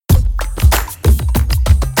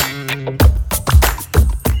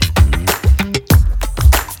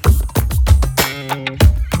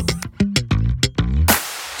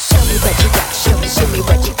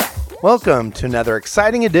Welcome to another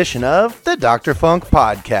exciting edition of the Dr. Funk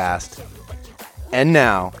Podcast. And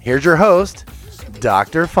now, here's your host,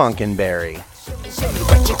 Dr. Funkenberry.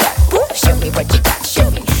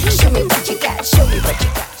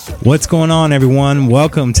 What's going on, everyone?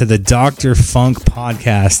 Welcome to the Dr. Funk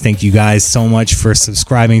Podcast. Thank you guys so much for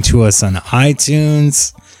subscribing to us on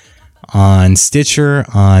iTunes, on Stitcher,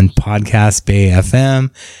 on Podcast Bay FM,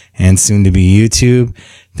 and soon to be YouTube.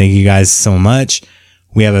 Thank you guys so much.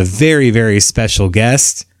 We have a very, very special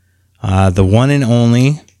guest, the one and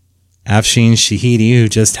only Afshin Shahidi, who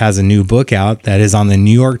just has a new book out that is on the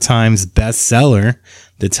New York Times bestseller,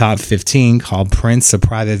 the top 15, called Prince: A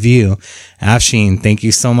Private View. Afshin, thank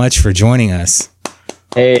you so much for joining us.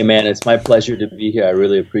 Hey, man, it's my pleasure to be here. I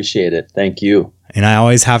really appreciate it. Thank you. And I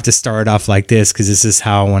always have to start off like this because this is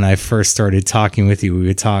how, when I first started talking with you, we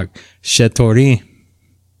would talk Chetori.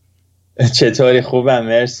 Chetori خوبم,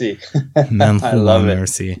 merci. I love it.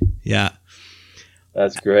 Merci. Yeah.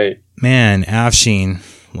 That's great. Man, Afshin,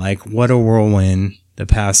 like, what a whirlwind the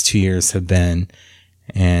past 2 years have been.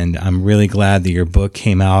 And I'm really glad that your book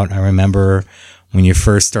came out. I remember when you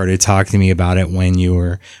first started talking to me about it, when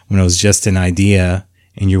it was just an idea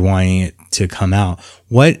and you're wanting it to come out.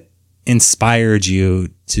 What inspired you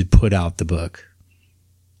to put out the book?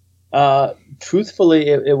 Truthfully,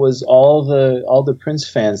 it was all the Prince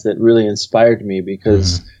fans that really inspired me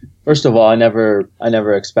because, first of all, I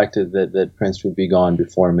never expected that Prince would be gone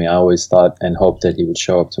before me. I always thought and hoped that he would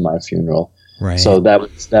show up to my funeral. Right. So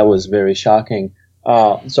that was very shocking.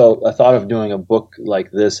 So I thought of doing a book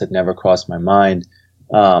like this had never crossed my mind.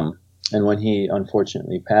 And when he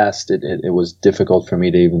unfortunately passed, it was difficult for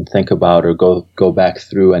me to even think about or go back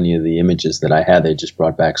through any of the images that I had. They just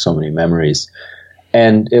brought back so many memories.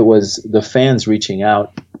 And it was the fans reaching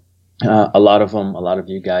out. A lot of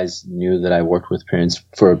you guys knew that I worked with Prince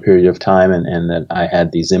for a period of time and that I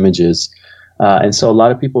had these images. And so a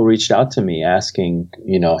lot of people reached out to me asking,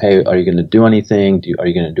 hey, are you going to do anything? Are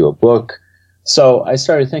you going to do a book? So I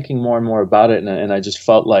started thinking more and more about it. And I just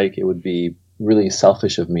felt like it would be really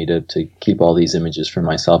selfish of me to keep all these images for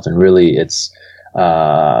myself. And really it's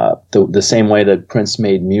the same way that Prince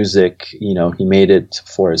made music, he made it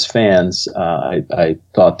for his fans. I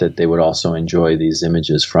thought that they would also enjoy these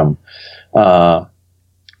images from the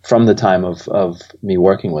time of me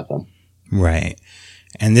working with them. Right.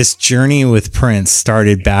 And this journey with Prince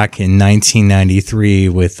started back in 1993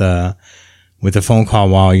 with a phone call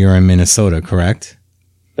while you're in Minnesota, correct?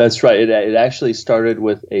 That's right. It actually started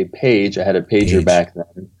with a page. I had a pager back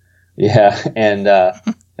then. Yeah.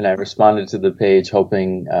 And I responded to the page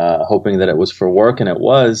hoping that it was for work, and it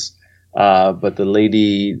was. But the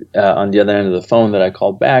lady on the other end of the phone that I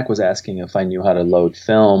called back was asking if I knew how to load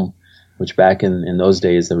film, which back in those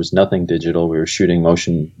days there was nothing digital. We were shooting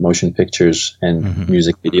motion pictures and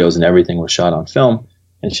music videos, and everything was shot on film.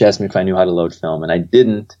 And she asked me if I knew how to load film, and I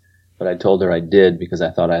didn't, but I told her I did because I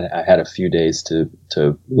thought I had a few days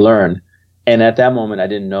to learn. And at that moment, I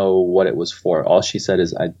didn't know what it was for. All she said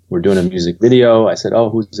is, we're doing a music video. I said, oh,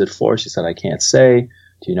 who's it for? She said, I can't say.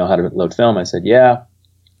 Do you know how to load film? I said, yeah.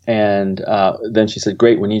 And then she said,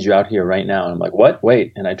 great, we need you out here right now. And I'm like, what?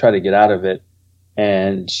 Wait. And I tried to get out of it.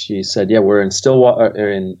 And she said, yeah, we're in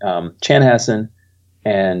Chanhassen,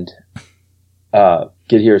 and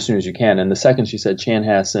get here as soon as you can. And the second she said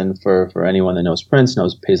Chanhassen, for anyone that knows Prince,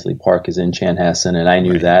 knows Paisley Park is in Chanhassen. And I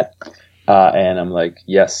knew that. And I'm like,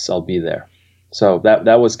 yes, I'll be there. So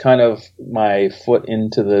that was kind of my foot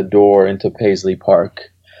into the door into Paisley Park.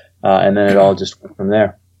 And then it all just went from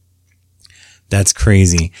there. That's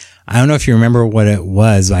crazy. I don't know if you remember what it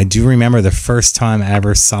was. I do remember the first time I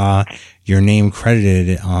ever saw your name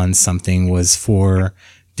credited on something was for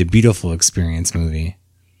the Beautiful Experience movie.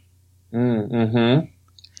 Mm-hmm.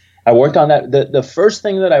 I worked on that. The first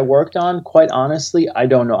thing that I worked on, quite honestly, I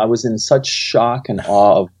don't know. I was in such shock and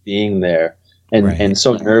awe of being there and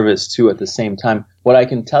so nervous too at the same time. What I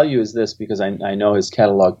can tell you is this, because I know his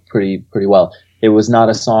catalog pretty well. It was not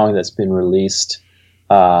a song that's been released.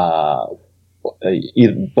 Both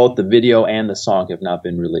the video and the song have not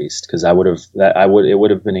been released because it would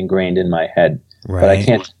have been ingrained in my head. Right.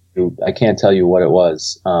 But I can't tell you what it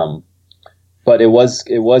was. But it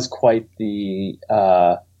was quite the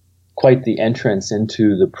entrance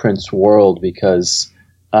into the Prince world because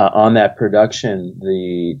on that production,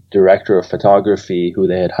 the director of photography who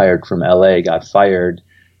they had hired from LA got fired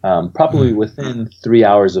probably within 3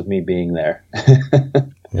 hours of me being there.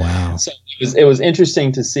 Wow. So it was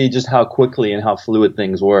interesting to see just how quickly and how fluid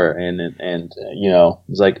things were. And it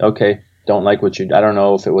was like, okay, don't like what I don't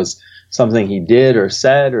know if it was something he did or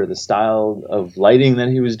said or the style of lighting that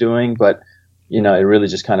he was doing, but it really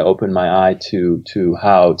just kind of opened my eye to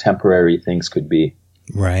how temporary things could be.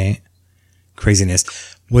 Right.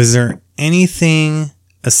 Craziness. Was there anything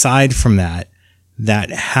aside from that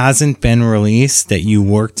hasn't been released that you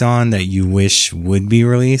worked on that you wish would be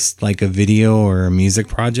released, like a video or a music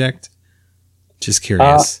project? Just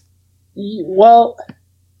curious. Well,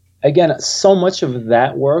 again, so much of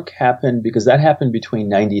that work happened because that happened between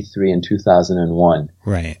 93 and 2001.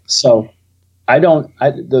 Right. So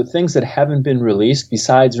the things that haven't been released,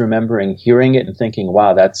 besides remembering hearing it and thinking,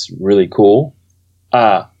 wow, that's really cool.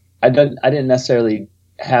 I didn't necessarily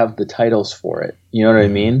have the titles for it. You know what I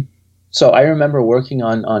mean? So I remember working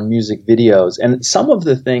on music videos, and some of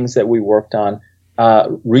the things that we worked on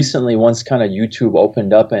recently, once kind of YouTube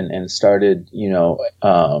opened up and started,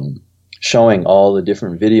 showing all the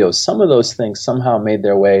different videos, some of those things somehow made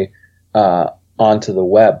their way onto the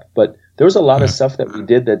web. But there was a lot of stuff that we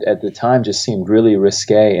did that at the time just seemed really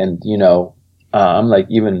risque, and I'm like,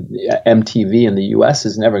 even MTV in the US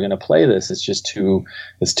is never going to play this. It's just too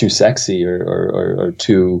sexy or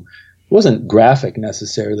too, it wasn't graphic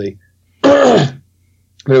necessarily, but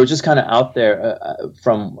it was just kind of out there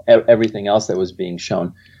from everything else that was being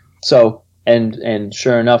shown. So, and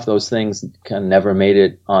sure enough, those things kind of never made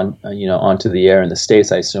it on, onto the air in the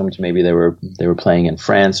States. I assumed maybe they were playing in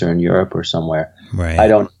France or in Europe or somewhere. Right.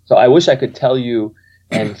 So I wish I could tell you,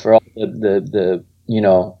 and for all the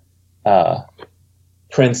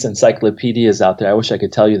Prince encyclopedias out there, I wish I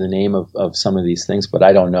could tell you the name of some of these things, but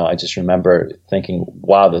I don't know. I just remember thinking,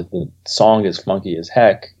 wow, the song is funky as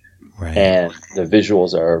heck. Right. And the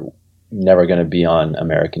visuals are never going to be on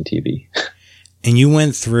American TV. And you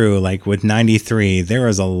went through, like with 93, there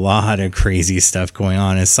was a lot of crazy stuff going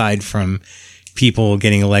on aside from people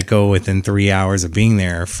getting let go within 3 hours of being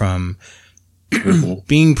there, from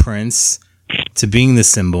being Prince to being the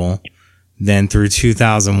symbol, then through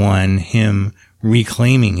 2001, him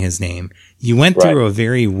reclaiming his name. You went through a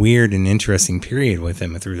very weird and interesting period with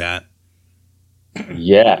him through that.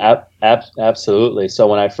 Yeah, absolutely. So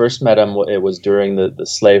when I first met him, it was during the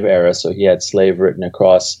slave era. So he had slave written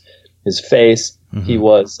across his face. Mm-hmm. He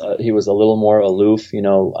was a little more aloof.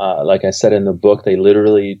 Like I said in the book, they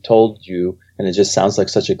literally told you, and it just sounds like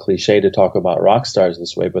such a cliche to talk about rock stars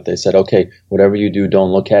this way, but they said, okay, whatever you do,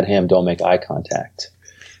 don't look at him, don't make eye contact.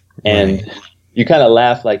 And you kind of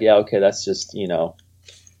laugh like, yeah, okay, that's just,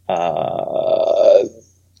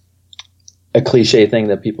 a cliche thing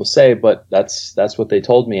that people say, but that's what they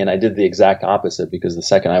told me. And I did the exact opposite, because the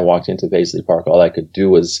second I walked into Paisley Park, all I could do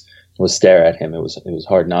was stare at him. It was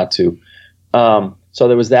hard not to. So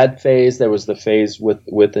there was that phase. There was the phase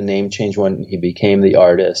with the name change when he became the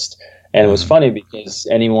artist. And it was funny because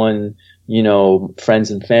anyone,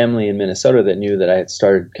 friends and family in Minnesota that knew that I had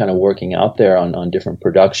started kind of working out there on different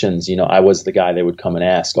productions, I was the guy they would come and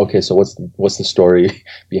ask, okay, so what's the story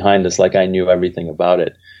behind this? Like I knew everything about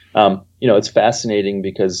it. It's fascinating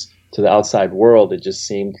because to the outside world, it just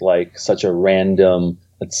seemed like such a random,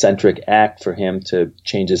 eccentric act for him to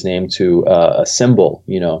change his name to a symbol,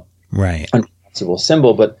 right, unpronounceable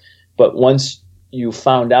symbol. But once you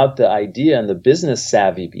found out the idea and the business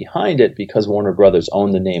savvy behind it, because Warner Brothers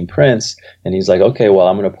owned the name Prince, and he's like, okay, well,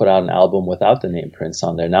 I'm going to put out an album without the name Prince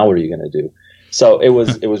on there. Now what are you going to do? So it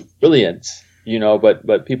was brilliant,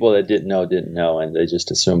 but people that didn't know, and they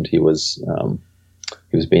just assumed he was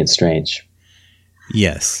being strange.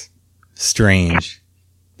 Yes, strange,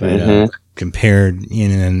 but compared,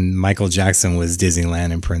 and Michael Jackson was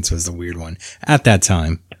Disneyland and Prince was the weird one at that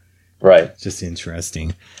time. Right. Just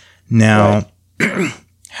interesting. Now,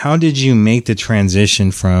 how did you make the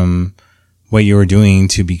transition from what you were doing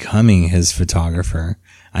to becoming his photographer?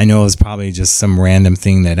 I know it was probably just some random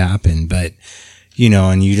thing that happened, but,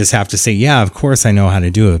 and you just have to say, yeah, of course I know how to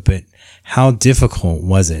do it, but how difficult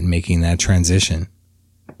was it making that transition?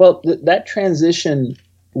 Well, that transition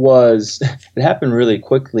it happened really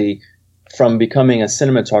quickly from becoming a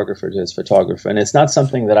cinematographer to his photographer. And it's not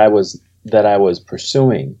something that I was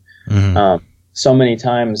pursuing. Mm-hmm. So many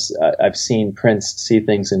times I've seen Prince see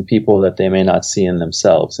things in people that they may not see in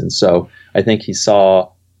themselves. And so I think he saw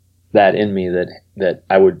that in me, that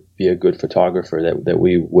I would be a good photographer, that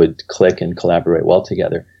we would click and collaborate well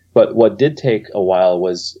together. But what did take a while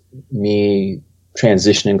was me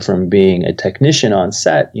transitioning from being a technician on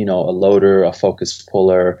set, a loader, a focus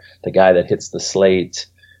puller, the guy that hits the slate,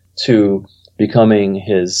 to becoming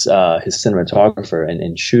his cinematographer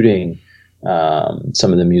and shooting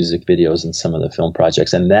some of the music videos and some of the film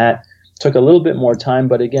projects. And that took a little bit more time,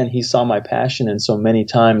 but again, he saw my passion. And so many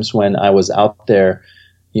times when I was out there,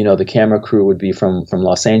 the camera crew would be from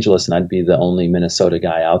Los Angeles and I'd be the only Minnesota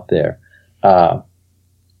guy out there.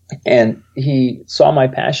 And he saw my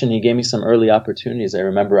passion. He gave me some early opportunities. I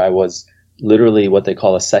remember I was literally what they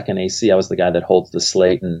call a second AC. I was the guy that holds the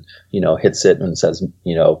slate and, hits it and says,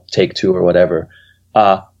 take two or whatever.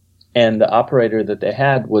 And the operator that they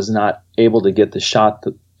had was not able to get the shot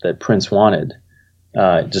that Prince wanted.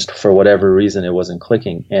 Just for whatever reason, it wasn't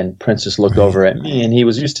clicking. And Prince just looked over at me, and he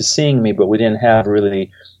was used to seeing me, but we didn't have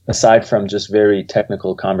really, aside from just very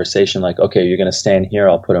technical conversation, like, okay, you're going to stand here,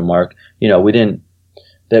 I'll put a mark. We didn't,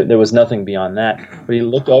 there was nothing beyond that. But he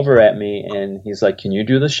looked over at me, and he's like, can you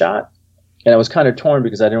do the shot? And I was kind of torn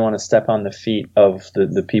because I didn't want to step on the feet of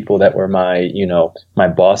the people that were my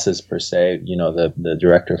bosses per se, the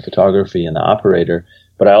director of photography and the operator.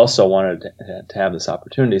 But I also wanted to have this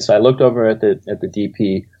opportunity. So I looked over at the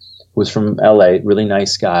DP, who was from LA, really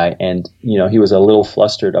nice guy. And, he was a little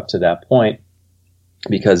flustered up to that point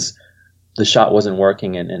because the shot wasn't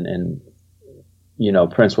working and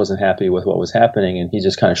Prince wasn't happy with what was happening. And he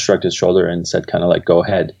just kind of shrugged his shoulder and said kind of like, go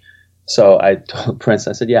ahead. So I told Prince,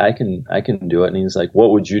 I said, yeah, I can do it. And he's like,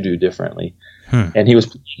 what would you do differently? And he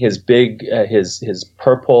was his big, his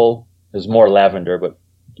purple, it was more lavender, but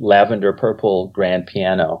lavender purple grand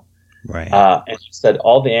piano. Right. And he said,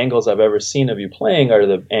 all the angles I've ever seen of you playing are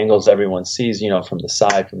the angles everyone sees, from the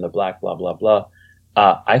side, from the black, blah, blah, blah.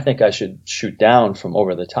 I think I should shoot down from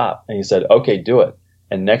over the top. And he said, okay, do it.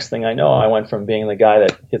 And next thing I know, I went from being the guy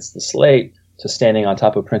that hits the slate to standing on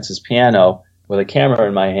top of Prince's piano with a camera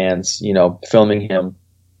in my hands, filming him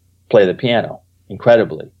play the piano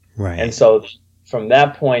incredibly. Right. And so from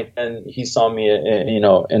that point, and he saw me,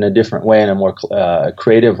 in a different way, in a more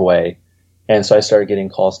creative way. And so I started getting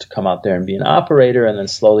calls to come out there and be an operator. And then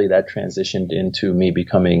slowly that transitioned into me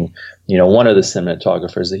becoming, one of the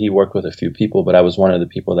cinematographers. That he worked with a few people, but I was one of the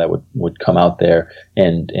people that would come out there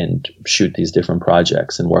and shoot these different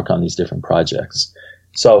projects and work on these different projects.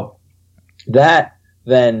 So that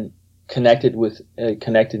then connected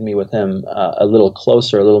me with him a little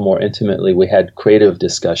closer, a little more intimately. We had creative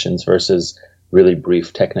discussions versus really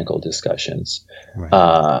brief technical discussions.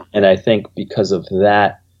 Right. And I think because of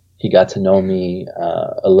that, he got to know me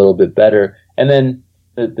a little bit better. And then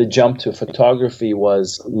the jump to photography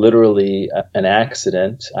was literally an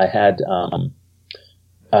accident. I had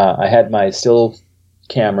my still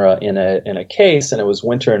camera in a case, and it was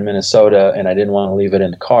winter in Minnesota, and I didn't want to leave it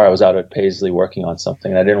in the car. I was out at Paisley working on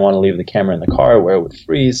something, and I didn't want to leave the camera in the car where it would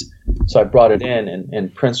freeze. So I brought it in,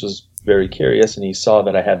 and Prince was very curious, and he saw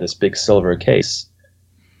that I had this big silver case.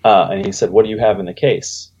 And he said, what do you have in the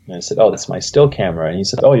case? And I said, oh, that's my still camera. And he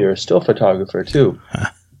said, oh, you're a still photographer too.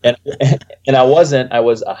 And I wasn't. I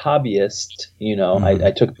was a hobbyist.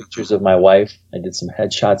 I took pictures of my wife. I did some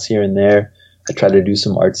headshots here and there. I tried to do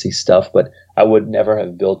some artsy stuff, but I would never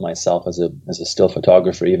have billed myself as a still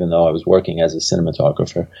photographer, even though I was working as a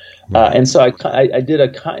cinematographer. And so I did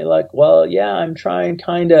a kind of like, well, yeah, I'm trying,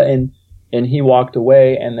 kind of. And he walked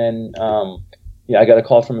away. And then I got a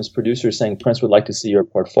call from his producer saying Prince would like to see your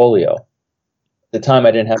portfolio. At the time,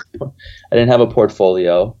 I didn't have a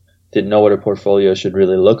portfolio. Didn't know what a portfolio should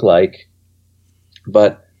really look like.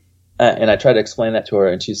 But and I tried to explain that to her,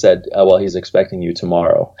 and she said, well, he's expecting you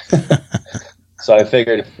tomorrow. So I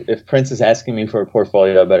figured if Prince is asking me for a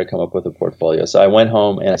portfolio, I better come up with a portfolio. So I went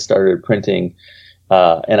home and I started printing,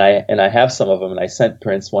 and I have some of them. And I sent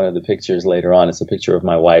Prince one of the pictures later on. It's a picture of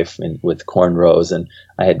my wife with cornrows, and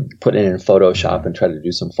I had put it in Photoshop and tried to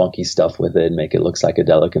do some funky stuff with it and make it look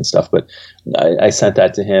psychedelic and stuff. But I sent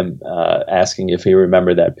that to him, asking if he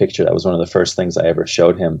remembered that picture. That was one of the first things I ever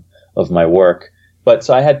showed him of my work. But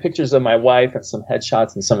so I had pictures of my wife and some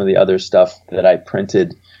headshots and some of the other stuff that I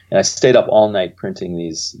printed. And I stayed up all night printing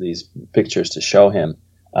these pictures to show him.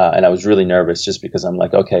 And I was really nervous just because I'm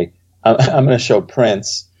like, okay, I'm going to show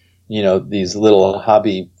Prince, these little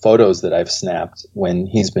hobby photos that I've snapped when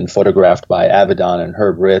he's been photographed by Avedon and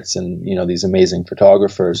Herb Ritz and, these amazing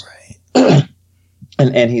photographers. Right.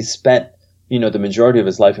 and he's spent, the majority of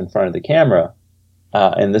his life in front of the camera.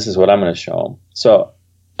 And this is what I'm going to show him. So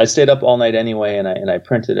I stayed up all night anyway, and I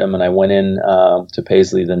printed them, and I went in to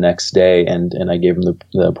Paisley the next day, and I gave him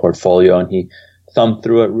the portfolio, and he thumbed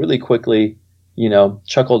through it really quickly,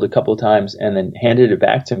 chuckled a couple of times, and then handed it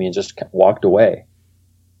back to me and just walked away.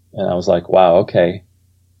 And I was like, wow, okay,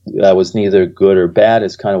 that was neither good or bad.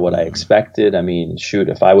 It's kind of what I expected. I mean, shoot,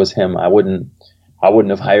 if I was him, I wouldn't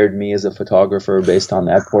have hired me as a photographer based on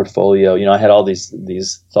that portfolio. I had all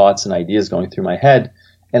these thoughts and ideas going through my head,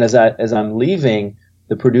 and as I'm leaving,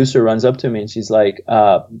 the producer runs up to me and she's like,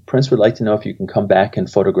 Prince would like to know if you can come back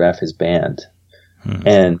and photograph his band.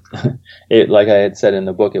 And it, like I had said in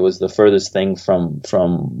the book, it was the furthest thing from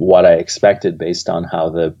what I expected based on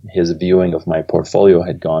how his viewing of my portfolio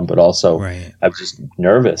had gone. But also, Right. I was just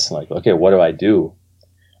nervous, like, okay, what do I do?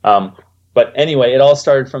 But anyway, it all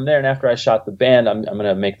started from there. And after I shot the band, I'm going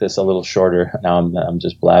to make this a little shorter. Now I'm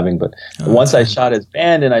just blabbing. But once I shot his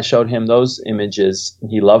band and I showed him those images,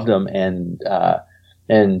 he loved them. And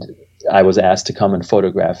I was asked to come and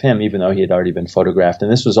photograph him, even though he had already been photographed.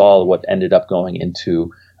 And this was all what ended up going into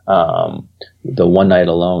the One Night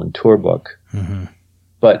Alone tour book. Mm-hmm.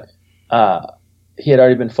 But he had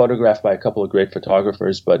already been photographed by a couple of great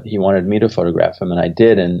photographers, but he wanted me to photograph him, and I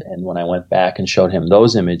did. And when I went back and showed him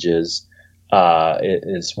those images, it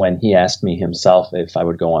is when he asked me himself if I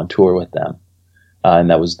would go on tour with them. And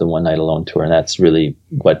that was the One Night Alone tour. And that's really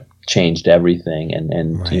what changed everything.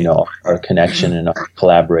 And Right. you know, our connection and our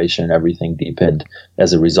collaboration and everything deepened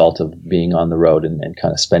as a result of being on the road and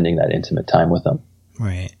kind of spending that intimate time with them.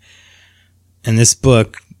 Right. And this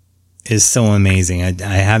book is so amazing. I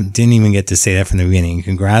didn't even get to say that from the beginning.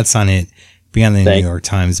 Congrats on it being on the New York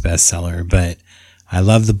Times bestseller. But I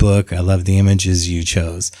love the book. I love the images you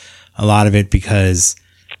chose. A lot of it because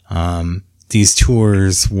these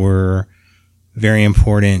tours were very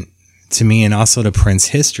important to me and also to Prince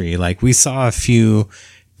history. Like, we saw a few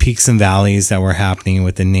peaks and valleys that were happening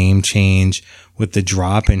with the name change, with the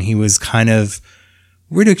drop, and he was kind of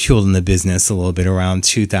ridiculed in the business a little bit around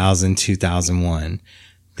 2000, 2001.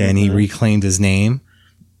 Then he reclaimed his name.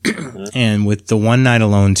 And with the One Night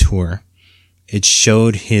Alone tour, it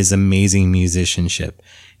showed his amazing musicianship.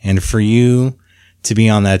 And for you to be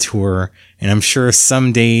on that tour, and I'm sure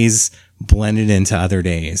some days blended into other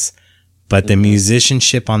days, but the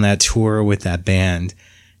musicianship on that tour with that band,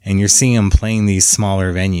 and you're seeing them playing these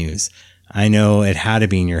smaller venues, I know it had to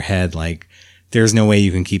be in your head, like, there's no way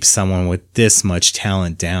you can keep someone with this much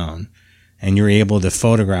talent down. And you're able to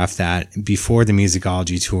photograph that before the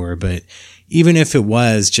musicology tour. But even if it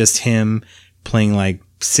was just him playing like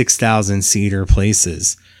 6,000 seater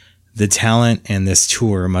places, the talent and this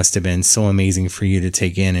tour must have been so amazing for you to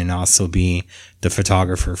take in and also be the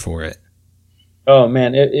photographer for it. Oh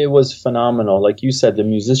man, it was phenomenal. Like you said, the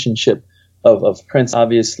musicianship of Prince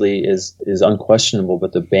obviously is unquestionable,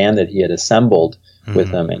 but the band that he had assembled with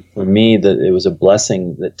him, and for me, it was a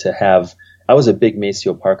blessing that to have. I was a big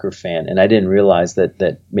Maceo Parker fan, and I didn't realize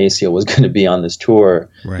that Maceo was going to be on this tour,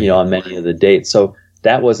 Right. you know, on many of the dates. So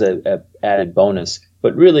that was a added bonus.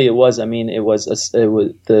 But really, it was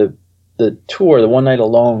the tour. The One Night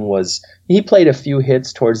Alone was. He played a few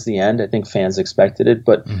hits towards the end. I think fans expected it,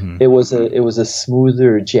 but it was a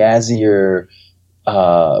smoother, jazzier,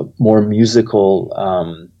 more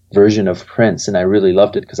musical version of Prince, and I really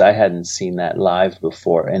loved it because I hadn't seen that live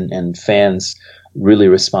before, and fans really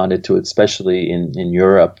responded to it, especially in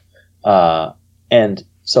Europe. And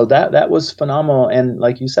so that was phenomenal. And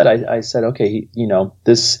like you said, I said, okay,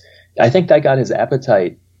 I think that got his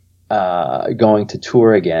appetite going to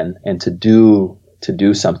tour again and to do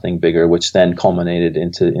something bigger, which then culminated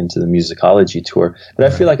into the musicology tour. But I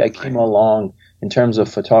feel like I came along in terms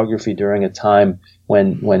of photography during a time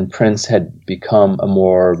when Prince had become a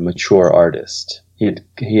more mature artist.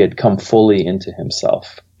 He had come fully into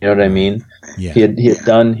himself. You know what I mean? Yeah.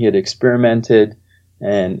 He had experimented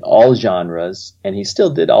and all genres, and he still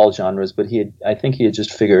did all genres, but I think he had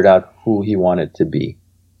just figured out who he wanted to be.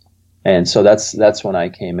 And so that's when I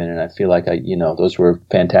came in, and I feel like those were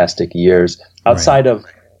fantastic years. Outside of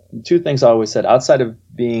two things I always said, outside of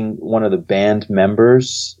being one of the band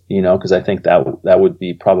members, because I think that would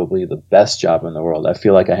be probably the best job in the world. I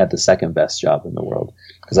feel like I had the second best job in the world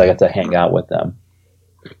because I got to hang out with them.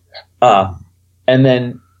 And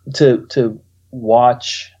then to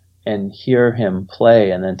watch and hear him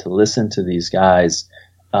play, and then to listen to these guys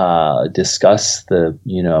discuss the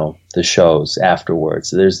shows afterwards.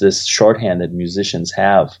 So there's this shorthand that musicians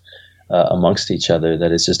have amongst each other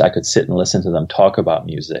that is just, I could sit and listen to them talk about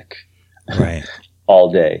music Right.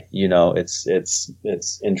 all day.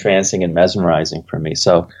 It's entrancing and mesmerizing for me.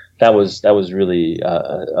 So that was really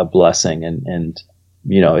a blessing, and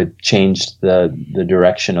it changed the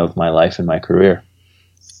direction of my life and my career.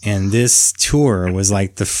 And this tour was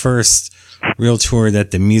like the first real tour that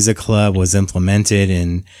the music club was implemented,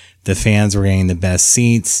 and the fans were getting the best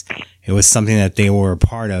seats. It was something that they were a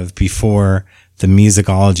part of before the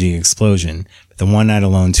musicology explosion. The One Night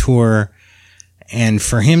Alone tour, and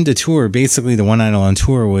for him to tour, basically the One Night Alone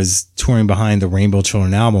tour was touring behind the Rainbow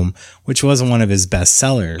Children album, which wasn't one of his best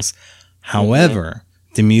sellers. However,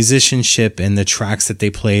 the musicianship and the tracks that they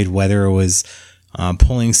played, whether it was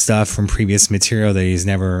pulling stuff from previous material that he's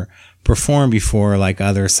never performed before, like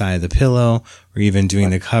Other Side of the Pillow, or even doing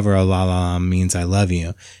the cover of La La La Means I Love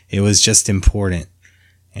You. It was just important.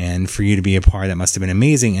 And for you to be a part, that must have been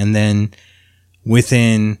amazing. And then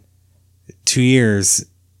within 2 years,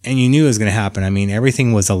 and you knew it was going to happen. I mean,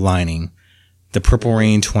 everything was aligning. The Purple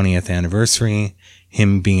Rain 20th anniversary,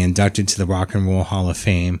 him being inducted to the Rock and Roll Hall of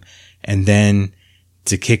Fame, and then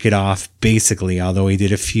to kick it off, basically, although he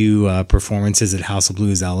did a few performances at House of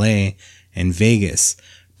Blues LA and Vegas,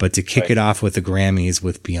 but to kick it off with the Grammys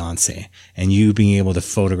with Beyonce, and you being able to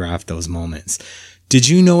photograph those moments. Did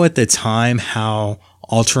you know at the time how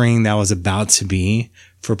altering that was about to be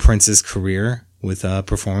for Prince's career with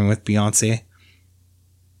performing with Beyonce?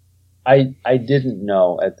 I didn't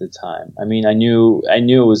know at the time. I mean, I knew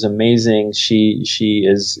it was amazing. She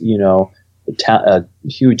is, you know, a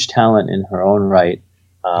huge talent in her own right.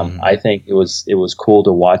 I think it was cool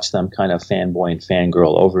to watch them kind of fanboy and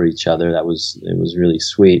fangirl over each other. It was really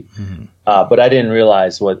sweet. But I didn't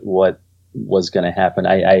realize what was going to happen.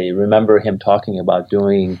 I remember him talking about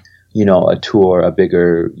doing, you know, a tour, a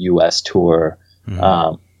bigger U.S. tour.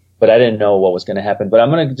 But I didn't know what was going to happen. But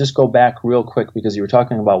I'm going to just go back real quick because you were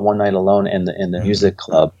talking about One Night Alone and the music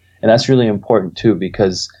club. And that's really important too,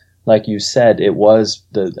 because like you said, it was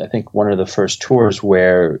I think one of the first tours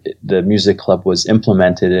where the music club was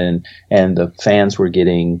implemented and the fans were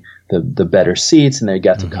getting the better seats and they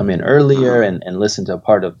got to come in earlier and listen to a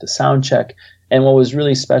part of the sound check. And what was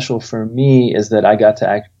really special for me is that I got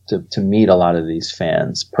to meet a lot of these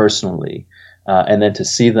fans personally. And then to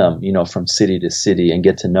see them, you know, from city to city and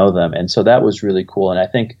get to know them. And so that was really cool. And I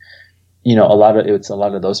think, you know, it's a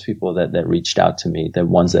lot of those people that reached out to me, the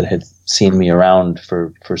ones that had seen me around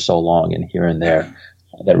for so long and here and there,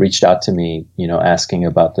 that reached out to me, you know, asking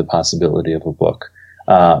about the possibility of a book.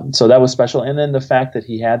 So that was special. And then the fact that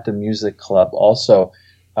he had the music club also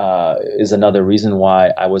is another reason why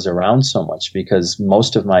I was around so much, because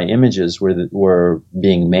most of my images were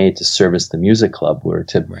being made to service the music club,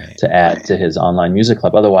 to add to his online music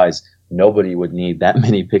club. Otherwise, nobody would need that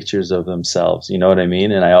many pictures of themselves. You know what I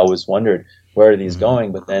mean? And I always wondered, where are these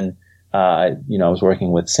going? But then, you know, I was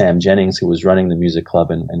working with Sam Jennings, who was running the music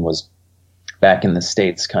club and was back in the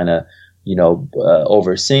States kind of, you know,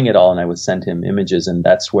 overseeing it all. And I would send him images. And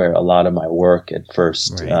that's where a lot of my work at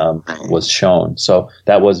first was shown. So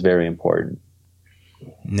that was very important.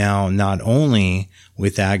 Now, not only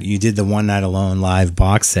with that, you did the One Night Alone live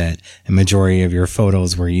box set, and majority of your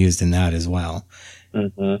photos were used in that as well.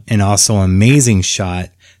 And also amazing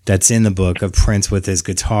shot that's in the book of Prince with his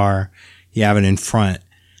guitar. You have it in front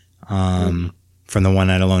from the One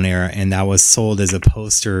Night Alone era. And that was sold as a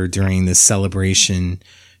poster during the celebration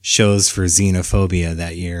shows for xenophobia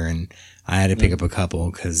that year. And I had to pick up a couple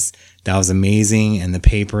because that was amazing. And the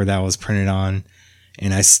paper that was printed on,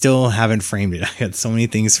 and I still haven't framed it. I got so many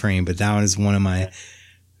things framed, but that was one of my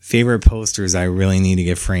favorite posters I really need to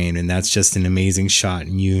get framed. And that's just an amazing shot.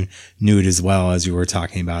 And you knew it as well as you were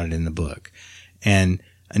talking about it in the book. And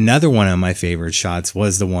another one of my favorite shots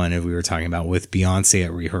was the one that we were talking about with Beyonce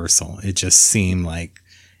at rehearsal. It just seemed like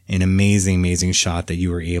an amazing, amazing shot that you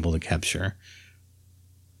were able to capture.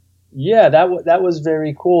 Yeah, that was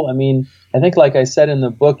very cool. I mean, I think, like I said in the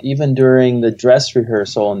book, even during the dress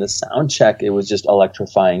rehearsal and the sound check, it was just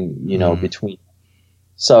electrifying, you know, between.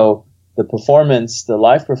 So the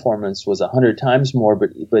live performance was 100 times more,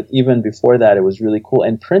 but even before that, it was really cool.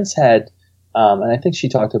 And Prince had, and I think she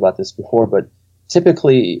talked about this before, but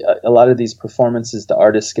typically a lot of these performances, the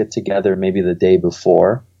artists get together maybe the day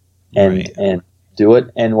before and do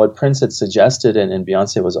it. And what Prince had suggested and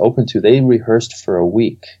Beyonce was open to, they rehearsed for a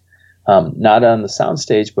week. Not on the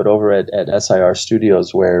soundstage, but over at SIR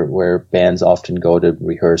Studios, where bands often go to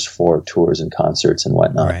rehearse for tours and concerts and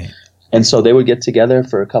whatnot. Right. And so they would get together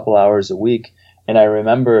for a couple hours a week. And I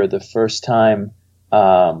remember the first time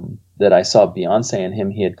that I saw Beyonce and him,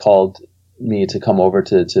 he had called me to come over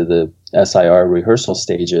to the SIR rehearsal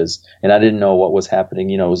stages, and I didn't know what was happening.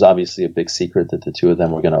 You know, it was obviously a big secret that the two of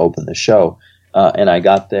them were going to open the show. And I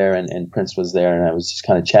got there, and Prince was there, and I was just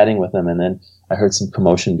kind of chatting with him, and then I heard some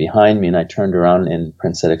commotion behind me, and I turned around, and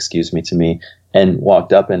Prince said, "Excuse me," to me, and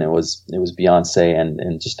walked up, and it was Beyonce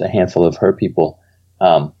and just a handful of her people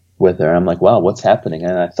with her. I'm like, wow, what's happening?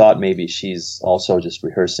 And I thought maybe she's also just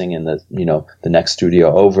rehearsing in the next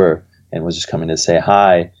studio over and was just coming to say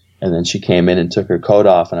hi. And then she came in and took her coat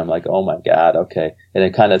off, and I'm like, oh my God, okay. And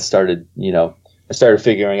it kind of started, I started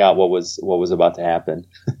figuring out what was about to happen.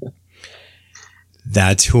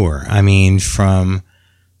 That tour, I mean,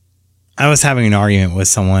 I was having an argument with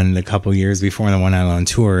someone a couple years before the One Night Alone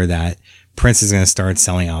tour that Prince is going to start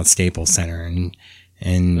selling out Staples Center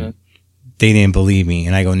and they didn't believe me.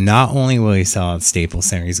 And I go, not only will he sell out Staples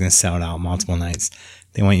Center, he's going to sell it out multiple nights.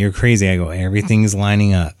 They went, you're crazy. I go, everything's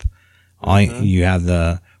lining up. You have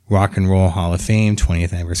the Rock and Roll Hall of Fame,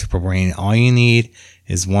 20th anniversary Purple Rain. All you need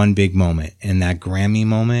is one big moment. And that Grammy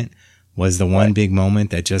moment was the one big moment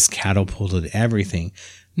that just catapulted everything.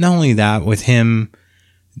 Not only that, with him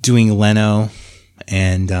doing Leno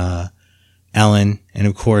and Ellen, and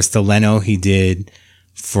of course the Leno he did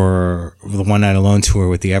for the One Night Alone tour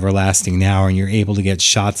with the Everlasting Now, and you're able to get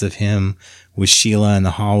shots of him with Sheila in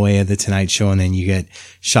the hallway of the Tonight Show, and then you get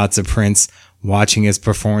shots of Prince watching his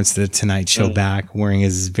performance at the Tonight Show back, wearing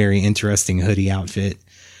his very interesting hoodie outfit.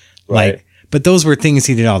 Right. But those were things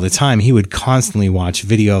he did all the time. He would constantly watch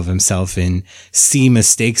video of himself and see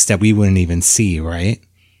mistakes that we wouldn't even see, right?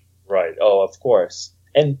 Right. Oh, of course.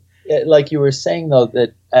 And like you were saying, though,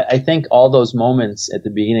 that I think all those moments at the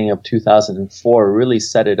beginning of 2004 really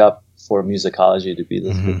set it up for musicology to be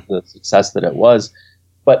the success that it was.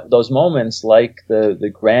 But those moments, like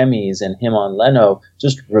the Grammys and him on Leno,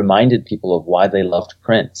 just reminded people of why they loved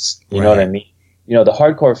Prince. You know what I mean? You know, the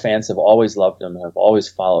hardcore fans have always loved him and have always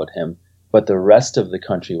followed him. But the rest of the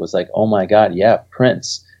country was like, oh, my God, yeah,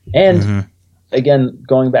 Prince. And again,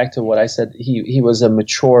 going back to what I said, he was a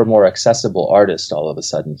mature, more accessible artist all of a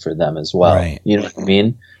sudden for them as well. Right. You know what I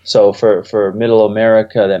mean? So for middle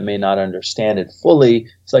America that may not understand it fully,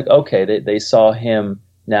 it's like, okay, they saw him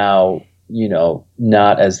now, you know,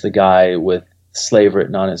 not as the guy with slave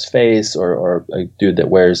written on his face or a dude that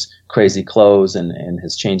wears crazy clothes and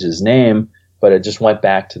has changed his name, but it just went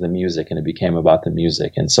back to the music and it became about the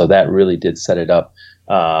music. And so that really did set it up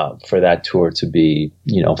for that tour to be,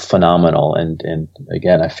 you know, phenomenal. And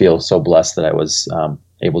again, I feel so blessed that I was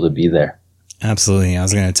able to be there. Absolutely. I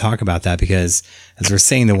was going to talk about that because as we're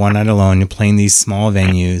saying, the One Night Alone, you're playing these small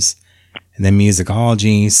venues, and then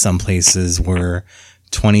musicology, some places were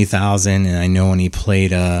 20,000. And I know when he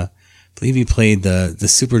played, I believe he played the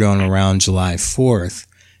Superdome around July 4th.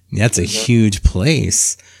 That's a huge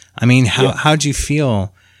place. I mean, how'd you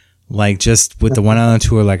feel like just with the One Night Alone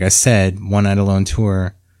tour, like I said, One Night Alone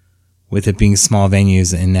tour, with it being small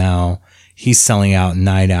venues, and now he's selling out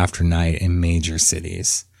night after night in major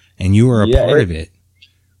cities, and you were a part of it.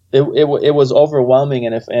 It was overwhelming,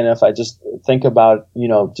 and if I just think about, you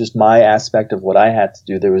know, just my aspect of what I had to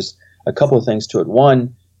do, there was a couple of things to it.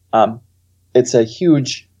 One, it's a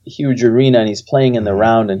huge arena, and he's playing in the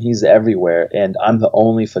round, and he's everywhere, and I'm the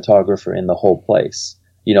only photographer in the whole place.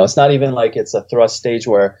 You know, it's not even like it's a thrust stage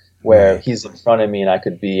where he's in front of me and I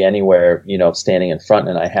could be anywhere, you know, standing in front,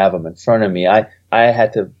 and I have him in front of me. I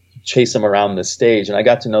had to chase him around the stage, and I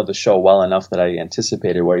got to know the show well enough that I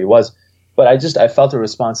anticipated where he was. But I felt a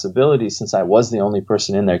responsibility, since I was the only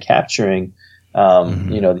person in there capturing,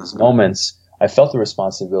 you know, these moments. I felt the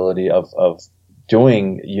responsibility of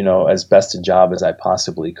doing, you know, as best a job as I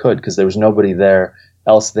possibly could, because there was nobody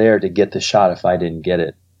else there to get the shot if I didn't get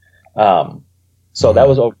it. So that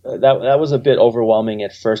was a bit overwhelming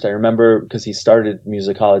at first. I remember, because he started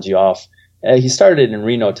musicology off. He started in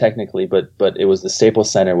Reno technically, but it was the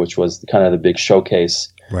Staples Center, which was kind of the big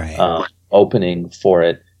showcase opening for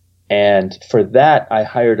it. And for that, I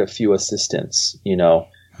hired a few assistants, you know,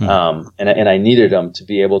 and I needed them to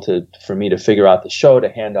be able for me to figure out the show, to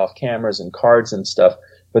hand off cameras and cards and stuff.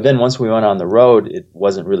 But then once we went on the road, it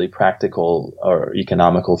wasn't really practical or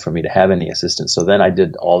economical for me to have any assistants. So then I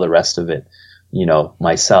did all the rest of it, you know,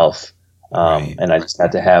 myself. And I just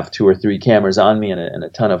had to have 2 or 3 cameras on me and a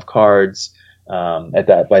ton of cards. By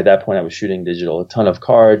that point I was shooting digital, a ton of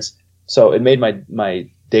cards. So it made my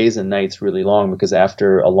days and nights really long, because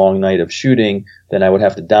after a long night of shooting, then I would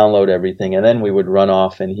have to download everything, and then we would run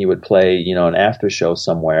off and he would play, you know, an after show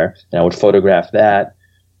somewhere, and I would photograph that.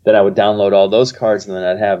 Then I would download all those cards, and then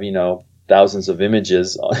I'd have, you know, thousands of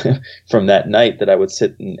images from that night that I would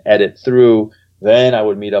sit and edit through. Then I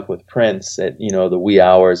would meet up with Prince at, you know, the wee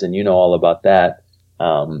hours, and you know all about that.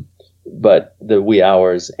 But the wee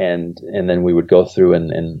hours, and then we would go through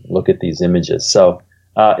and look at these images. So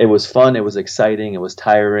it was fun. It was exciting. It was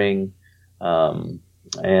tiring.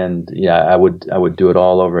 And yeah, I would do it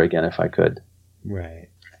all over again if I could. Right.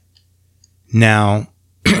 Now,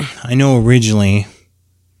 I know originally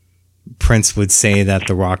Prince would say that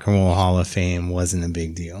the Rock and Roll Hall of Fame wasn't a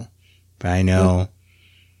big deal, but I know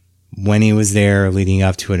when he was there leading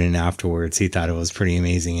up to it and afterwards, he thought it was pretty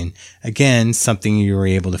amazing. And again, something you were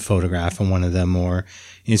able to photograph in one of the more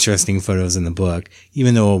interesting photos in the book,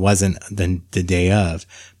 even though it wasn't the day of,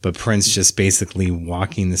 but Prince just basically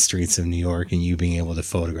walking the streets of New York and you being able to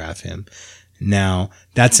photograph him. Now,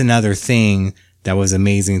 that's another thing that was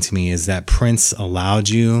amazing to me, is that Prince allowed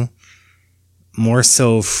you more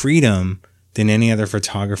so freedom than any other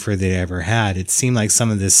photographer they ever had. It seemed like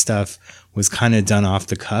some of this stuff was kind of done off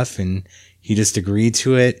the cuff and he just agreed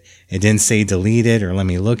to it. It didn't say delete it or let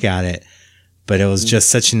me look at it, but it was just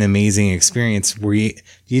such an amazing experience where you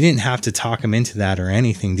didn't have to talk him into that or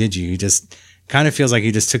anything, did you? You just kind of feels like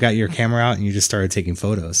you just took out your camera out and you just started taking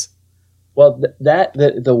photos. Well,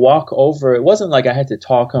 the walk over, it wasn't like I had to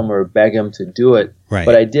talk him or beg him to do it, right.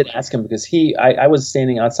 But I did ask him because I was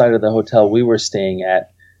standing outside of the hotel we were staying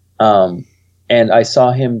at, and I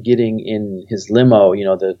saw him getting in his limo. You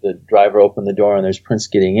know, the driver opened the door and there's Prince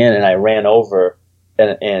getting in, and I ran over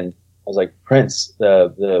and I was like, Prince,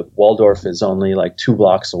 the Waldorf is only like 2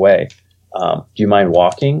 blocks away. Do you mind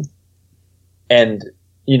walking? And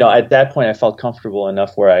you know, at that point, I felt comfortable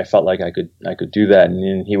enough where I felt like I could do that,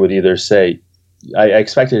 and he would either say, I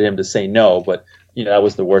expected him to say no, but you know, that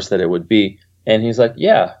was the worst that it would be, and he's like,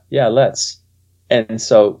 yeah, let's. And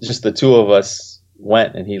so just the two of us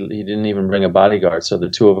went, and he didn't even bring a bodyguard, so the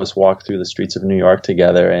two of us walked through the streets of New York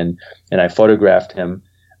together, and I photographed him,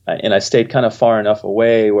 and I stayed kind of far enough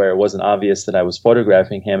away where it wasn't obvious that I was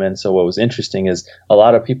photographing him. And so what was interesting is a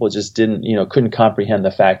lot of people just couldn't comprehend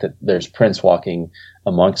the fact that there's Prince walking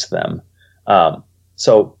amongst them.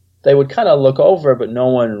 So they would kind of look over, but no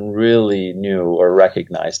one really knew or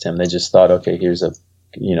recognized him. They just thought, okay, here's a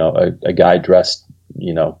guy dressed,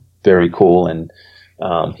 very cool. And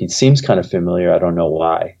he seems kind of familiar. I don't know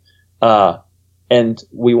why. And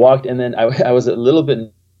we walked, and then I was a little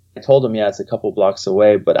bit, I told him, yeah, it's a couple blocks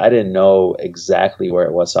away, but I didn't know exactly where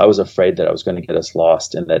it was. So I was afraid that I was going to get us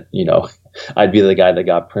lost, and that, I'd be the guy that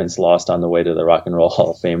got Prince lost on the way to the Rock and Roll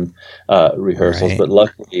Hall of Fame rehearsals. Right.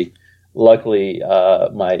 But luckily,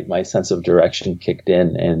 my sense of direction kicked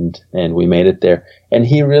in, and we made it there. And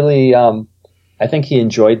he really, I think he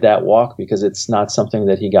enjoyed that walk because it's not something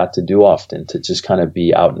that he got to do often, to just kind of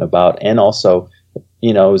be out and about. And also,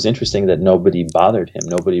 it was interesting that nobody bothered him.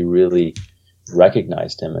 Nobody really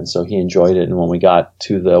recognized him, and so he enjoyed it. And when we got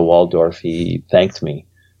to the Waldorf, he thanked me,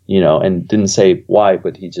 and didn't say why,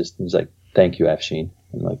 but he was like, "Thank you, Afshin."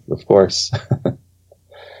 I'm like, "Of course."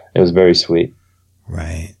 It was very sweet.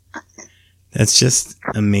 Right. That's just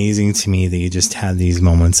amazing to me that you just had these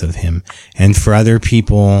moments of him. And for other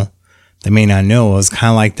people that may not know, it was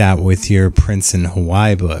kind of like that with your Prince in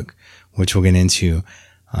Hawaii book, which we'll get into.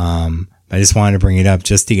 I just wanted to bring it up,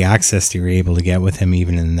 just the access that you were able to get with him,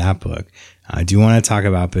 even in that book. I do want to talk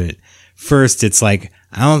about, but first, it's like,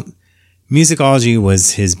 Musicology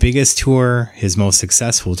was his biggest tour, his most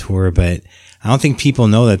successful tour, but I don't think people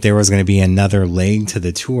know that there was going to be another leg to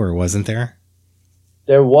the tour, wasn't there?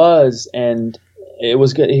 There was, and it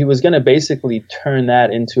was good. He was going to basically turn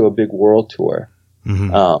that into a big world tour.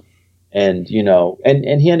 Mm-hmm. And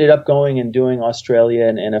he ended up going and doing Australia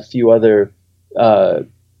and a few other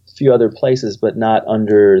places, but not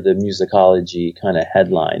under the Musicology kind of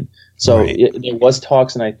headline. So right. There was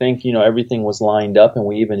talks, and I think, everything was lined up, and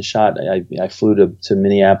we even shot, I flew to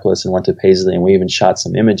Minneapolis and went to Paisley, and we even shot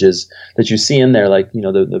some images that you see in there, like,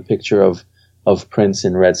 the picture of Prince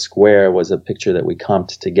in Red Square was a picture that we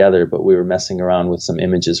comped together, but we were messing around with some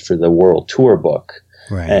images for the World Tour book.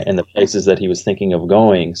 Right. And the places that he was thinking of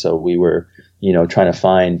going. So we were, trying to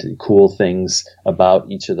find cool things about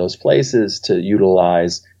each of those places to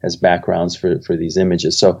utilize as backgrounds for these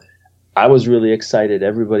images. So I was really excited.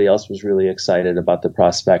 Everybody else was really excited about the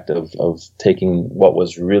prospect of taking what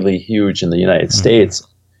was really huge in the United States.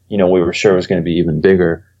 We were sure it was going to be even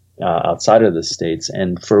bigger outside of the States.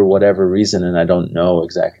 And for whatever reason, and I don't know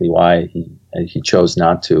exactly why, he chose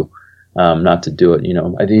not to do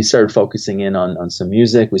it. He started focusing in on some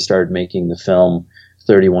music. We started making the film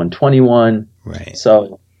 3121. Right.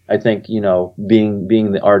 So I think,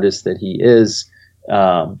 being the artist that he is,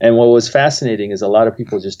 and what was fascinating is a lot of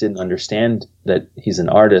people just didn't understand that he's an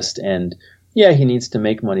artist, and yeah, he needs to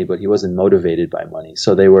make money, but he wasn't motivated by money.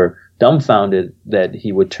 So they were dumbfounded that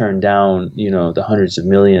he would turn down, the hundreds of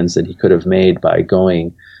millions that he could have made by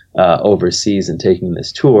going overseas and taking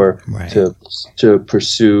this tour. Right. to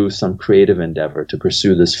pursue some creative endeavor, to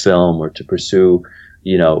pursue this film, or to pursue,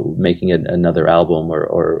 making another album,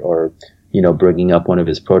 or bringing up one of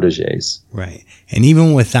his proteges. Right. And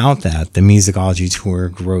even without that, the Musicology tour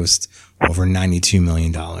grossed over $92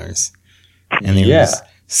 million. And there was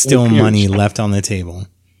still money left on the table.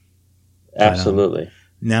 Absolutely.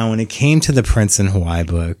 Now, when it came to the Prince in Hawaii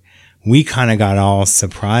book, we kind of got all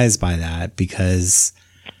surprised by that, because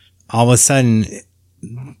all of a sudden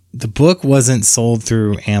the book wasn't sold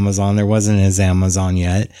through Amazon. There wasn't his Amazon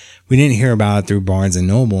yet. We didn't hear about it through Barnes and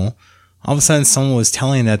Noble. All of a sudden someone was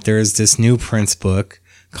telling that there's this new Prince book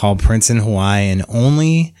called Prince in Hawaii, and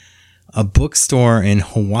only a bookstore in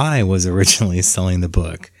Hawaii was originally selling the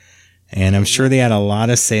book. And I'm sure they had a lot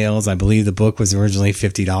of sales. I believe the book was originally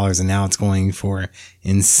 $50 and now it's going for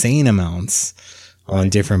insane amounts on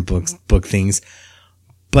different book things.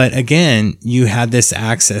 But again, you had this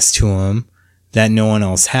access to him that no one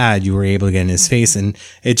else had. You were able to get in his face. And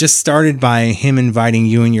it just started by him inviting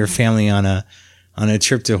you and your family on a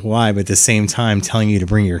trip to Hawaii, but at the same time telling you to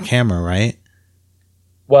bring your camera, right?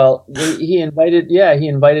 Well, he invited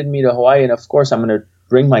me to Hawaii, and of course I'm going to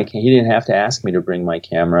bring he didn't have to ask me to bring my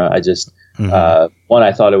camera. I just, one,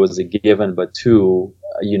 I thought it was a given, but two,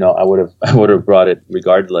 I would have brought it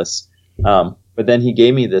regardless. But then he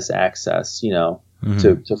gave me this access,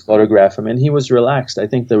 to photograph him, and he was relaxed. I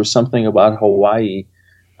think there was something about Hawaii,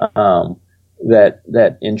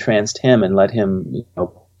 that entranced him and let him,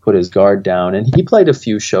 put his guard down. And he played a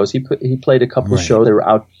few shows. He played a couple shows. They were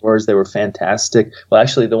outdoors. They were fantastic. Well,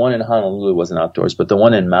 actually, the one in Honolulu wasn't outdoors, but the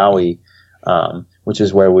one in Maui, which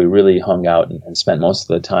is where we really hung out and spent most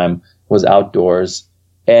of the time, was outdoors.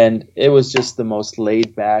 And it was just the most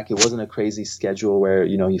laid back. It wasn't a crazy schedule where,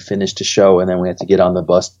 he finished a show and then we had to get on the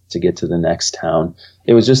bus to get to the next town.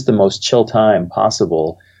 It was just the most chill time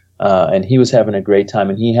possible. And he was having a great time,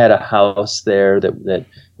 and he had a house there that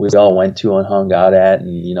we all went to and hung out at,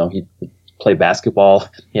 and he'd play basketball.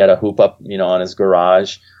 He had a hoop up, on his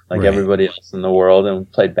garage like everybody else in the world,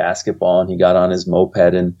 and played basketball. And he got on his moped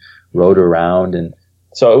and rode around, and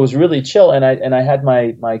so it was really chill. And I had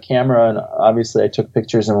my camera, and obviously I took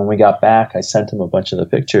pictures. And when we got back, I sent him a bunch of the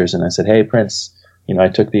pictures, and I said, "Hey, Prince, I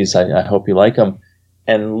took these. I hope you like them."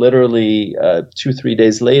 And literally 2-3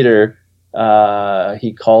 days later,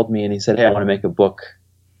 he called me and he said, "Hey, I want to make a book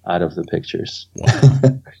out of the pictures,"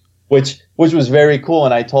 which was very cool.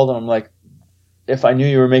 And I told him, I'm like, if I knew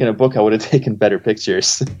you were making a book, I would have taken better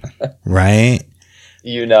pictures. Right.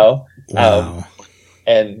 Wow.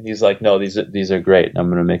 And he's like, "No, these are great. I'm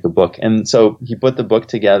going to make a book." And so he put the book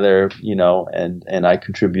together, and I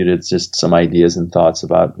contributed just some ideas and thoughts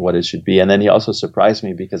about what it should be. And then he also surprised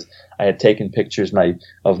me because I had taken pictures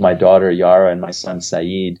of my daughter Yara and my son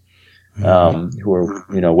Saeed, who were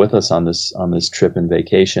with us on this trip and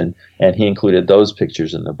vacation, and he included those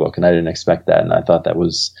pictures in the book, and I didn't expect that, and I thought that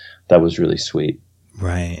was really sweet.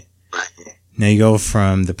 Right. Now you go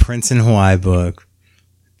from the Prince in Hawaii book,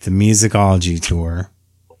 the musicology tour.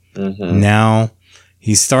 Now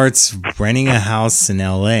he starts renting a house in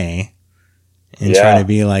LA and trying to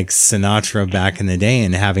be like Sinatra back in the day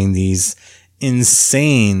and having these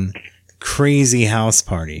insane, crazy house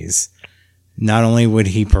parties. Not only would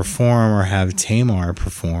he perform or have Tamar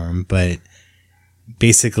perform, but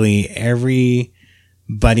basically everybody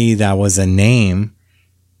that was a name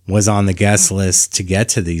was on the guest list to get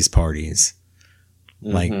to these parties.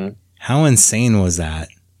 Like, how insane was that?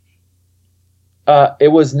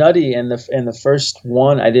 It was nutty. And the first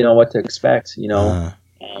one, I didn't know what to expect,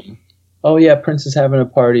 oh yeah, Prince is having a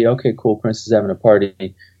party. Okay, cool. Prince is having a party.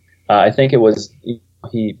 I think it was,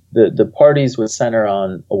 the parties would center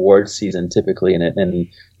on award season typically, and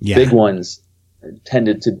big ones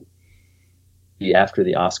tended to be after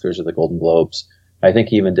the Oscars or the Golden Globes. I think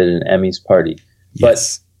he even did an Emmys party.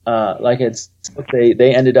 Yes. But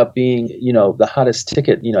they ended up being the hottest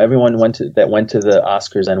ticket. Everyone went to the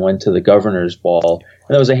Oscars and went to the Governor's Ball, and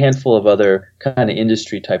there was a handful of other kind of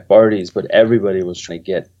industry type parties, but everybody was trying to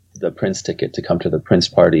get the Prince ticket to come to the Prince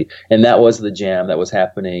party, and that was the jam that was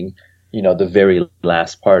happening. The very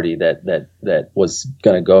last party that was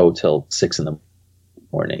going to go till 6 a.m.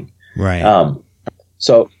 Right.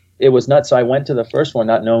 So it was nuts. So I went to the first one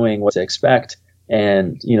not knowing what to expect,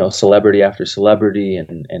 and celebrity after celebrity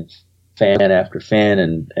and fan after fan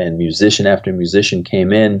and musician after musician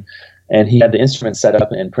came in, and he had the instruments set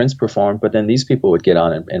up and Prince performed, but then these people would get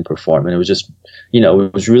on and perform, and it was just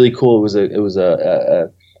it was really cool. It was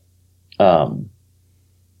a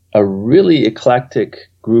really eclectic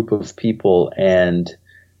group of people, and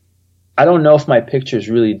I don't know if my pictures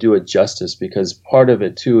really do it justice, because part of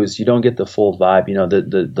it too is you don't get the full vibe.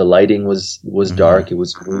 The lighting was dark, it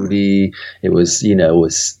was moody, it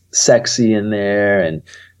was sexy in there, and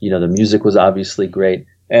the music was obviously great.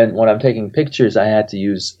 And when I'm taking pictures, I had to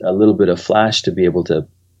use a little bit of flash to be able to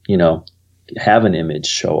have an image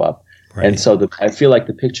show up. Right. And so I feel like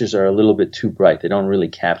the pictures are a little bit too bright. They don't really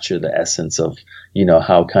capture the essence of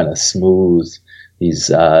how kind of smooth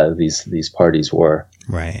these parties were.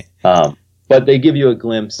 Right. But they give you a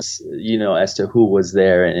glimpse, as to who was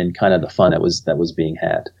there and kind of the fun that was being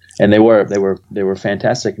had. And they were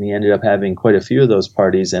fantastic. And he ended up having quite a few of those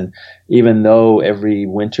parties. And even though every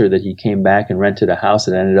winter that he came back and rented a house,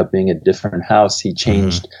 it ended up being a different house. He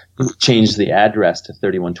changed the address to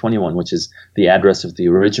 3121, which is the address of the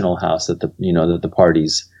original house that the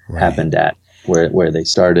parties happened at, where they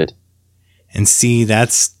started. And see,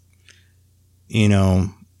 that's, you know,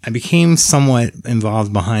 I became somewhat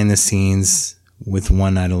involved behind the scenes with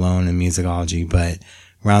One Night Alone and musicology, but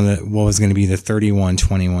around what was going to be the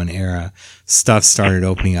 3121 era, stuff started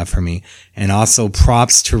opening up for me. And also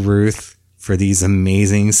props to Ruth for these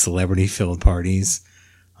amazing celebrity filled parties,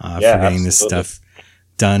 for getting this stuff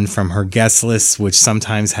done, from her guest lists, which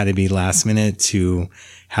sometimes had to be last minute, to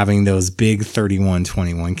having those big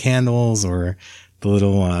 3121 candles or the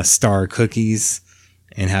little star cookies,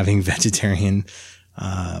 and having vegetarian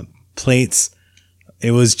plates.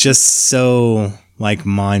 It was just so like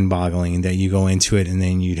mind-boggling that you go into it, and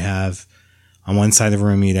then you'd have on one side of the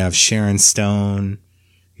room, you'd have Sharon Stone,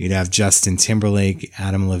 you'd have Justin Timberlake,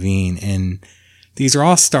 Adam Levine, and these are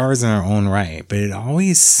all stars in their own right, but it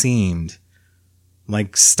always seemed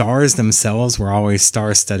like stars themselves were always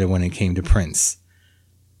star-studded when it came to Prince,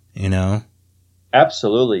 you know?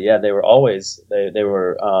 Absolutely. Yeah. They were always, they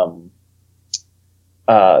were,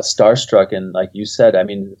 starstruck. And like you said, I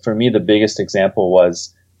mean, for me, the biggest example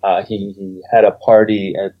was, he had a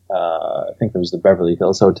party at, I think it was the Beverly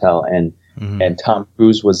Hills Hotel, and Tom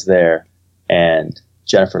Cruise was there, and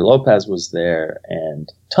Jennifer Lopez was there, and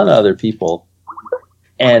a ton of other people.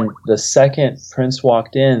 And the second Prince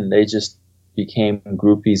walked in, they just became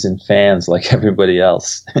groupies and fans like everybody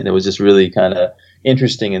else. And it was just really kind of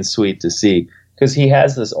interesting and sweet to see, because he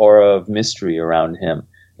has this aura of mystery around him.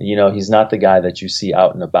 You know, he's not the guy that you see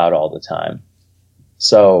out and about all the time.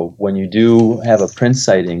 So when you do have a Prince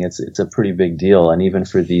sighting, it's a pretty big deal. And even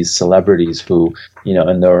for these celebrities who, you know,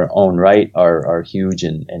 in their own right are huge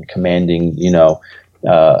and commanding, you know,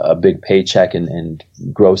 a big paycheck and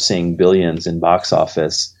grossing billions in box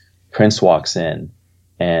office, Prince walks in,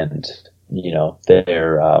 and you know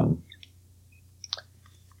they're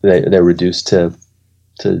reduced to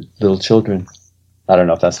little children. I don't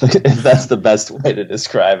know if that's the best way to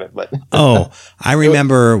describe it, but I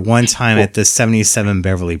remember one time at the 77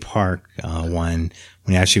 Beverly Park one,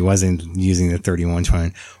 when he actually wasn't using the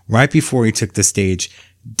 3120, right before he took the stage,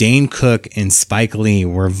 Dane Cook and Spike Lee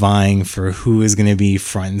were vying for who is going to be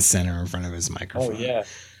front and center in front of his microphone. Oh yeah,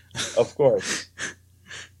 of course,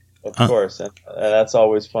 of course, and that's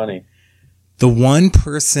always funny. The one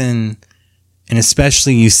person, and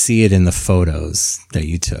especially you see it in the photos that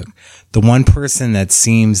you took, the one person that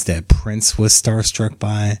seems that Prince was starstruck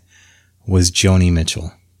by was Joni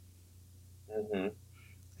Mitchell. Mm-hmm.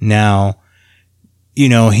 Now, you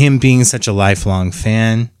know, him being such a lifelong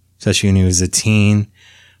fan, especially when he was a teen,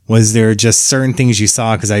 was there just certain things you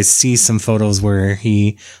saw? Because I see some photos where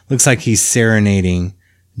he looks like he's serenading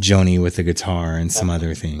Joni with a guitar and some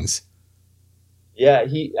other things. Yeah,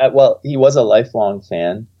 he was a lifelong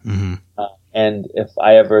fan. Mm-hmm. And if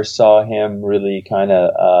I ever saw him really kind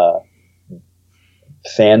of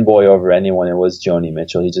fanboy over anyone, it was Joni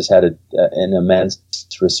Mitchell. He just had an immense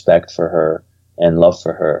respect for her and love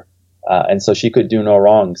for her. And so she could do no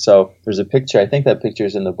wrong. So there's a picture, I think that picture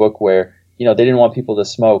is in the book, where, you know, they didn't want people to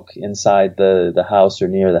smoke inside the house or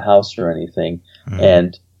near the house or anything. Mm-hmm.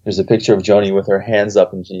 And there's a picture of Joni with her hands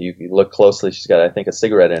up, and you look closely, she's got, I think, a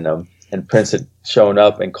cigarette in them. And Prince had shown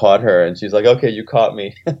up and caught her, and she's like, okay, you caught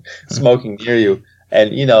me smoking near you.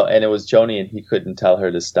 And, you know, and it was Joni, and he couldn't tell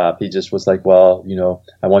her to stop. He just was like, well, you know,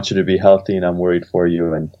 I want you to be healthy, and I'm worried for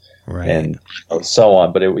you, and and so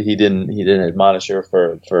on. But he didn't admonish her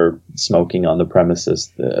for smoking on the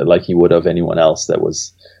premises like he would have anyone else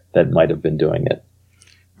that might have been doing it.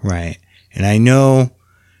 Right. And I know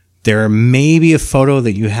there may be a photo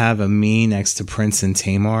that you have of me next to Prince and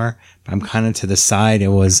Tamar. I'm kind of to the side. It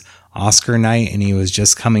was Oscar night, and he was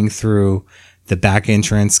just coming through the back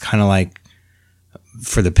entrance, kind of like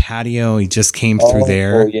for the patio. He just came through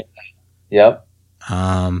there. Yeah. Yep.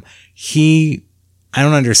 I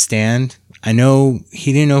don't understand. I know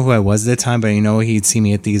he didn't know who I was at the time, but I know he'd seen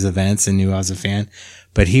me at these events and knew I was a fan,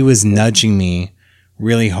 but he was nudging me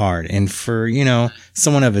really hard. And for, you know,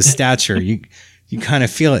 someone of his stature, you kind of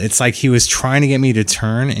feel it. It's like he was trying to get me to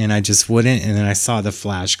turn, and I just wouldn't. And then I saw the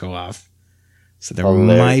flash go off. So there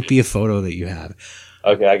might be a photo that you have.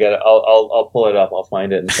 Okay, I got it. I'll pull it up. I'll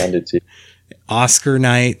find it and send it to you. Oscar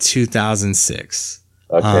night 2006.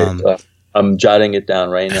 Okay, I'm jotting it down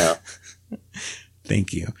right now.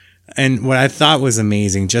 Thank you. And what I thought was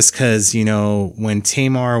amazing, just because, you know, when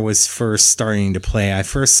Tamar was first starting to play, I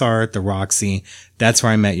first saw her at the Roxy. That's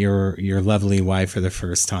where I met your lovely wife for the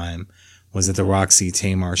first time, was at the Roxy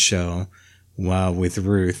Tamar show with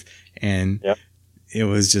Ruth. And yep. It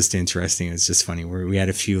was just interesting. It was just funny. We had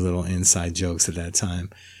a few little inside jokes at that time.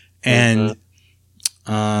 And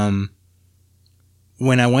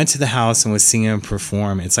when I went to the house and was seeing him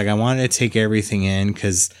perform, it's like I wanted to take everything in,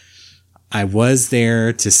 because I was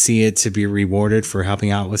there to see it, to be rewarded for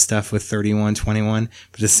helping out with stuff with 3121,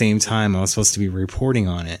 but at the same time, I was supposed to be reporting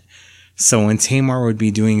on it. So when Tamar would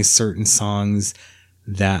be doing certain songs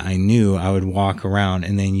that I knew, I would walk around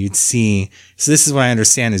and then you'd see. So this is what I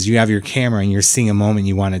understand is you have your camera and you're seeing a moment,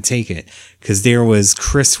 you want to take it. Cause there was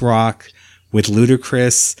Chris Rock with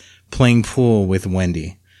Ludacris playing pool with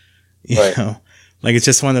Wendy, you know, like it's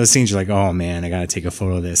just one of those things. You're like, oh man, I got to take a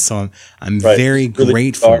photo of this. So I'm very really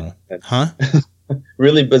grateful. Bizarre.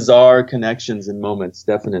 Really bizarre connections and moments.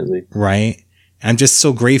 Definitely. Right. I'm just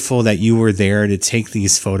so grateful that you were there to take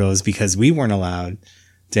these photos because we weren't allowed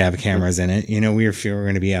to have cameras in it. You know, we were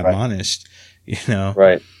going to be admonished, you know?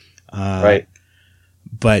 Right. Right.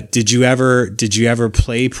 But did you ever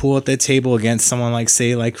play pool at the table against someone like,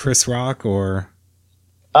 say, like Chris Rock or?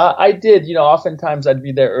 I did, you know, oftentimes I'd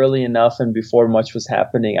be there early enough and before much was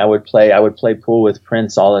happening, I would play pool with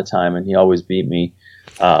Prince all the time and he always beat me.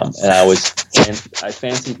 And I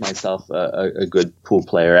fancied myself a good pool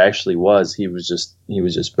player. I actually was. He was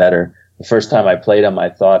just better. The first time I played him, I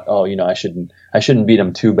thought, oh, you know, I shouldn't beat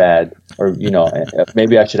him too bad, or you know,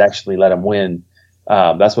 maybe I should actually let him win.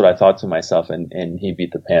 That's what I thought to myself, and he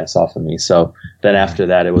beat the pants off of me. So then after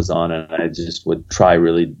that, it was on, and I just would try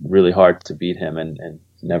really, really hard to beat him, and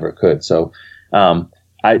never could. So I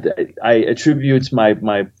attribute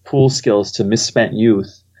my pool skills to misspent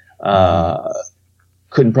youth.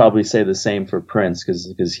 Couldn't probably say the same for Prince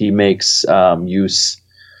because he makes use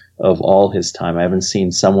of all his time. I haven't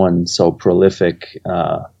seen someone so prolific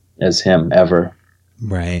as him ever.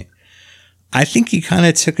 Right. I think he kind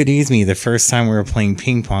of took it easy the first time we were playing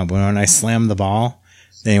ping pong, but when I slammed the ball,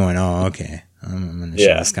 they went, oh, okay. I'm going to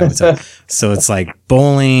show this guy what's up. So it's like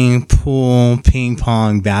bowling, pool, ping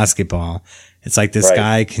pong, basketball. It's like this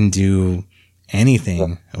guy can do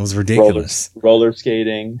anything. It was ridiculous. Roller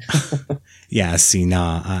skating. Yeah, see,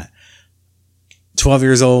 12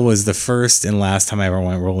 years old was the first and last time I ever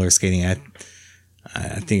went roller skating.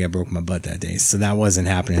 I think I broke my butt that day, so that wasn't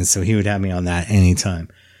happening. So he would have me on that anytime.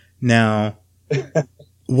 Now,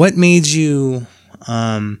 what made you,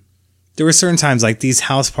 there were certain times like these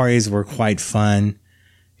house parties were quite fun.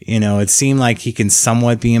 You know, it seemed like he can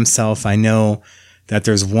somewhat be himself. I know that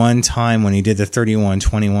there's one time when he did the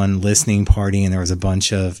 3121 listening party and there was a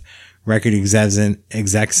bunch of record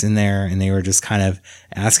execs in there and they were just kind of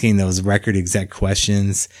asking those record exec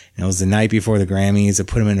questions. And it was the night before the Grammys. It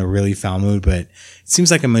put him in a really foul mood, but it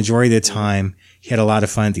seems like a majority of the time he had a lot of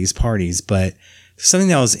fun at these parties. But something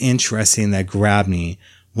that was interesting that grabbed me,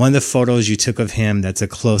 one of the photos you took of him that's a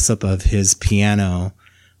close-up of his piano,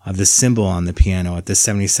 of the symbol on the piano at the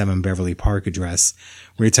 77 Beverly Park address.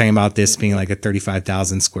 We were talking about this being like a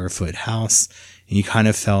 35,000 square foot house, and you kind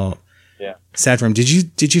of felt sad for him. Did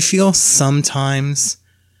you feel sometimes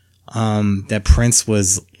that Prince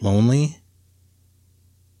was lonely?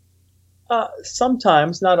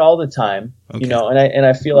 Sometimes, not all the time. Okay. You know, and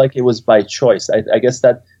I feel like it was by choice. I guess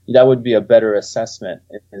that would be a better assessment,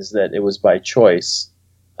 is that it was by choice,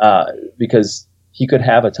 because he could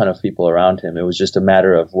have a ton of people around him. It was just a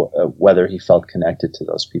matter of whether he felt connected to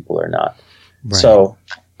those people or not. Right. So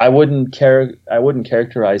I wouldn't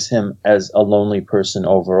characterize him as a lonely person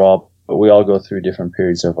overall. But we all go through different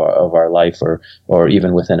periods of our life, or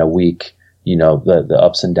even within a week. You know, the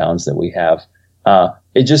ups and downs that we have.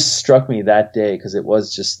 It just struck me that day because it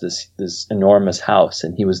was just this enormous house,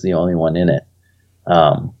 and he was the only one in it.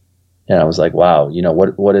 And I was like, wow, you know,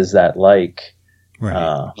 what is that like?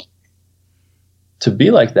 Right. To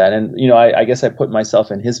be like that. And, you know, I guess I put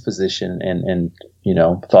myself in his position and you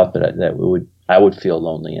know, thought that I would feel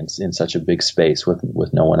lonely in such a big space with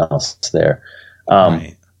no one else there.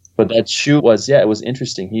 Right. But that shoot was, it was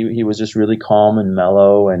interesting. He was just really calm and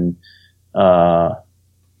mellow, and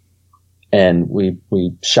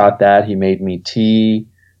we shot that. He made me tea.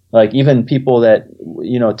 Like even people that,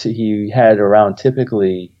 you know, he had around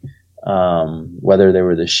typically, whether they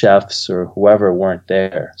were the chefs or whoever, weren't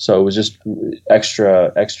there. So it was just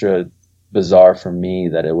extra bizarre for me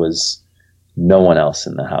that it was no one else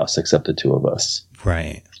in the house except the two of us.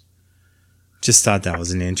 Right. Just thought that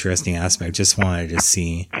was an interesting aspect. Just wanted to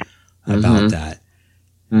see about that.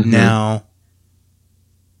 Mm-hmm. Now,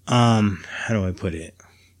 how do I put it?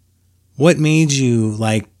 What made you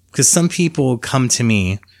like, because some people come to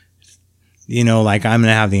me, you know, like I'm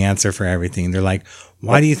going to have the answer for everything. They're like,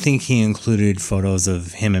 why do you think he included photos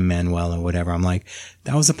of him and Manuel or whatever? I'm like,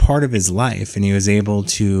 that was a part of his life and he was able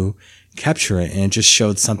to capture it, and it just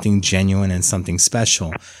showed something genuine and something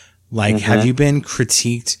special. Like, have you been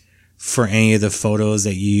critiqued for any of the photos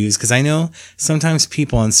that you use? Because I know sometimes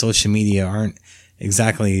people on social media aren't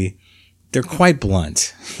exactly, they're quite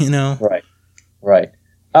blunt, you know? Right.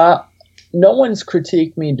 no one's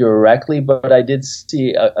critiqued me directly, but I did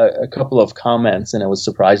see a couple of comments, and I was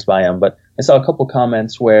surprised by them. But I saw a couple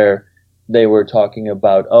comments where they were talking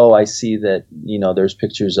about, oh, I see that, there's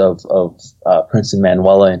pictures of Prince and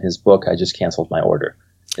Manuela in his book. I just canceled my order,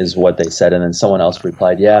 is what they said. And then someone else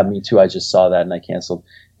replied, yeah, me too. I just saw that and I canceled.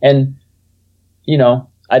 And,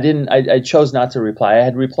 I chose not to reply. I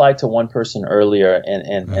had replied to one person earlier,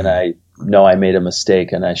 and I know I made a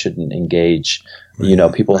mistake and I shouldn't engage.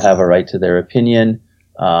 Right. People have a right to their opinion.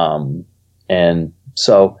 And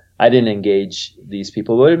so I didn't engage these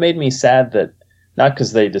people. But it made me sad that, not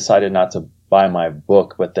because they decided not to buy my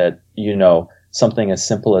book, but that, something as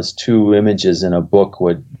simple as 2 images in a book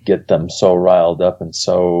would get them so riled up and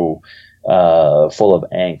so full of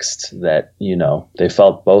angst that, they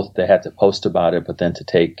felt both they had to post about it, but then to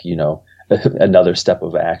take, another step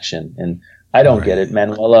of action. And I don't get it.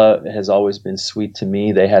 Manuela has always been sweet to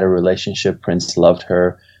me. They had a relationship. Prince loved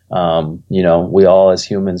her. We all as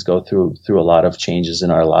humans go through a lot of changes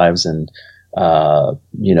in our lives, and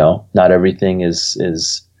not everything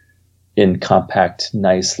is in compact,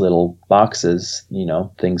 nice little boxes.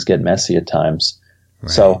 Things get messy at times.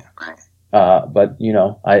 Right. So, but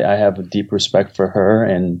I have a deep respect for her,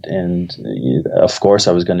 and of course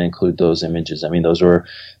I was going to include those images. I mean, those were,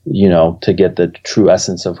 to get the true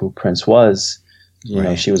essence of who Prince was.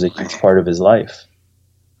 She was a huge part of his life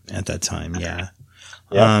at that time. Yeah.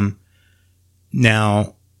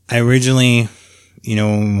 Now, I originally,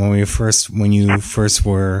 when you first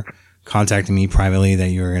were contacting me privately that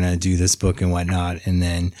you were going to do this book and whatnot, and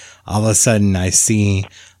then all of a sudden I see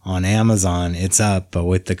on Amazon it's up, but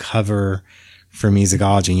with the cover for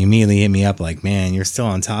Musicology, and you immediately hit me up like, man, you're still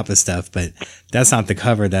on top of stuff, but that's not the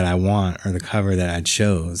cover that I want or the cover that I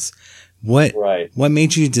chose. What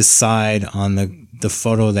made you decide on the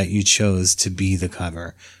photo that you chose to be the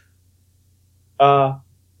cover?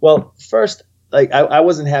 Well, first, I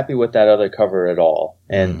wasn't happy with that other cover at all.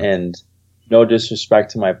 And no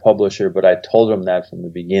disrespect to my publisher, but I told them that from the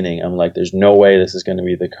beginning. I'm like, there's no way this is going to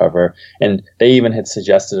be the cover. And they even had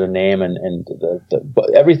suggested a name and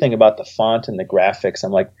but everything about the font and the graphics.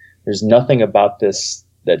 I'm like, there's nothing about this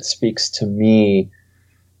that speaks to me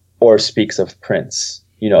or speaks of Prince,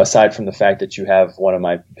 aside from the fact that you have one of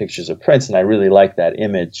my pictures of Prince, and I really like that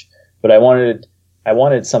image. But I wanted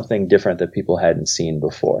something different that people hadn't seen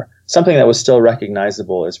before. Something that was still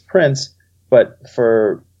recognizable as Prince, but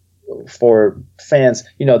for fans,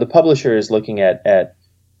 the publisher is looking at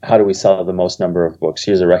how do we sell the most number of books?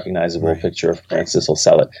 Here's a recognizable picture of Prince. This will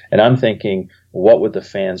sell it. And I'm thinking, what would the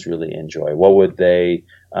fans really enjoy? What would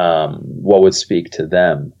what would speak to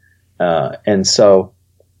them? And so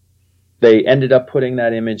they ended up putting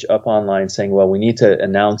that image up online saying, well, we need to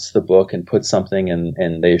announce the book and put something.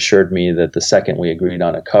 And they assured me that the second we agreed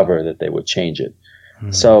on a cover that they would change it.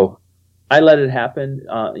 Mm-hmm. So I let it happen,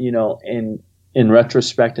 in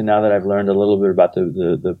retrospect, and now that I've learned a little bit about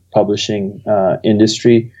the publishing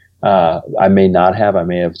industry, I may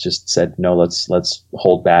have just said, no, let's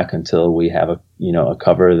hold back until we have a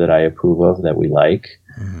cover that I approve of, that we like.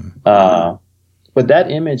 Mm-hmm. But that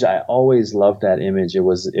image, I always loved that image. It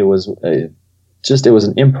was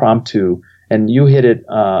an impromptu, and you hit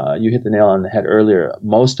the nail on the head earlier.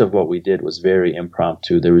 Most of what we did was very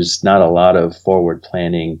impromptu. There was not a lot of forward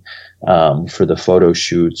planning for the photo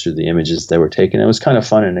shoots or the images that were taken. It was kind of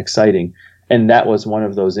fun and exciting. And that was one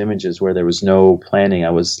of those images where there was no planning. I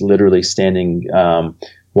was literally standing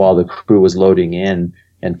while the crew was loading in,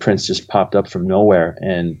 and Prince just popped up from nowhere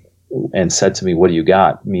and said to me, "What do you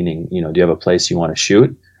got?" Meaning, do you have a place you want to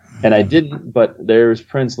shoot? And I didn't, but there's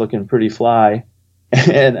Prince looking pretty fly.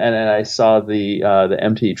 And I saw the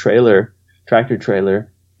empty tractor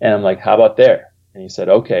trailer, and I'm like, how about there? And he said,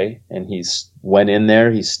 okay. And he went in there,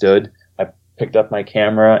 he stood, I picked up my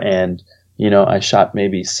camera, and, I shot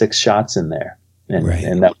maybe 6 shots in there.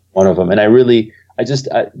 And that was one of them. And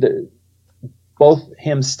both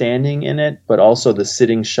him standing in it, but also the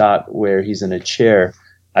sitting shot where he's in a chair,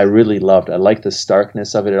 I really loved. I like the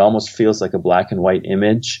starkness of it. It almost feels like a black and white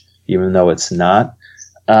image, even though it's not.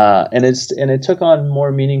 And it took on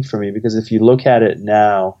more meaning for me, because if you look at it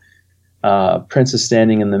now, Prince is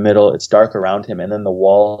standing in the middle. It's dark around him, and then the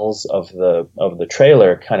walls of the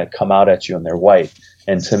trailer kind of come out at you, and they're white.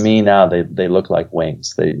 And to me now, they look like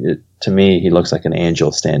wings. To me, he looks like an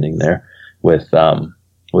angel standing there with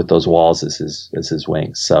those walls as his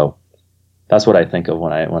wings. So that's what I think of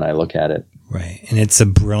when I look at it. Right, and it's a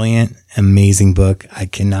brilliant, amazing book. I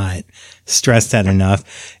cannot stress that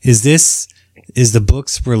enough. Is the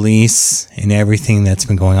book's release and everything that's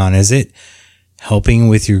been going on, is it helping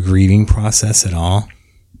with your grieving process at all?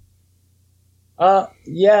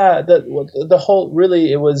 Yeah, the whole,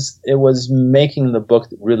 really, it was making the book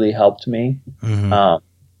that really helped me. Mm-hmm.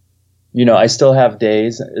 I still have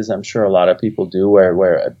days, as I'm sure a lot of people do,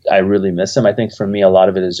 where I really miss him. I think for me, a lot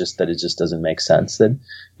of it is just that it just doesn't make sense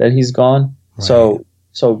that he's gone. Right.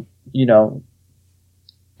 So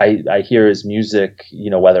I hear his music,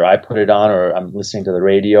 whether I put it on or I'm listening to the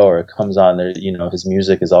radio or it comes on there, his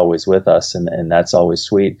music is always with us, and that's always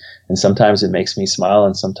sweet. And sometimes it makes me smile,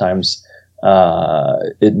 and sometimes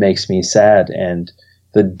it makes me sad. And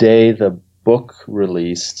the day the book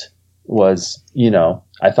released was,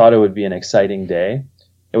 I thought it would be an exciting day.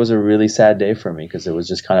 It was a really sad day for me because it was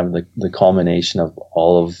just kind of the culmination of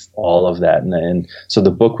all of that. And so the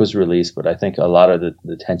book was released, but I think a lot of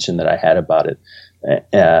the tension that I had about it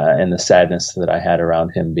and the sadness that I had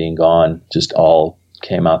around him being gone just all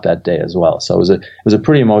came out that day as well. So it was a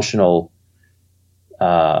pretty emotional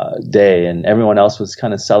day, and everyone else was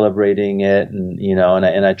kind of celebrating it,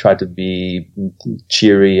 and I tried to be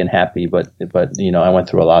cheery and happy, but I went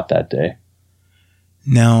through a lot that day.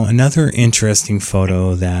 Now, another interesting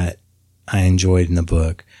photo that I enjoyed in the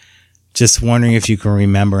book, just wondering if you can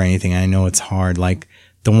remember anything. I know it's hard, like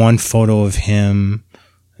the one photo of him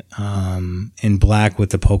in black with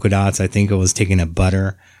the polka dots. I think it was taken at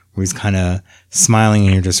Butter, where he's kind of smiling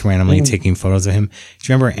and you're just randomly taking photos of him. Do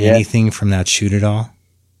you remember anything from that shoot at all?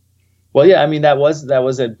 Well, yeah, I mean, that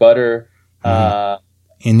was at Butter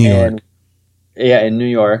in New York. Yeah, in New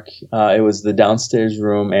York. It was the downstairs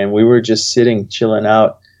room, and we were just sitting, chilling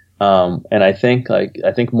out. And I think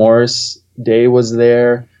Morris Day was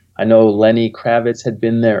there. I know Lenny Kravitz had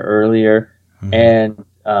been there earlier, and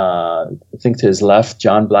I think to his left,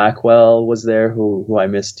 John Blackwell was there, who I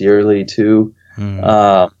miss dearly too.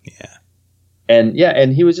 And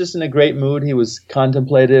he was just in a great mood. He was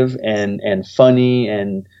contemplative and funny,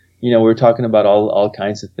 and we were talking about all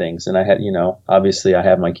kinds of things. And I had, obviously I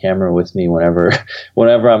have my camera with me whenever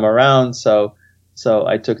I'm around. So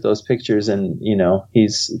I took those pictures, and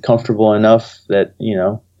he's comfortable enough that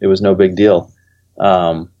it was no big deal.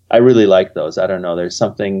 I really like those. I don't know. There's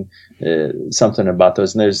something about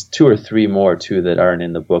those, and there's 2 or 3 more too that aren't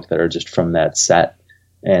in the book that are just from that set.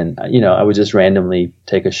 And I would just randomly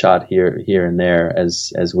take a shot here and there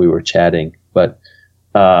as we were chatting. But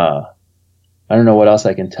I don't know what else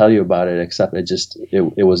I can tell you about it, except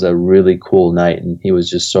it was a really cool night, and he was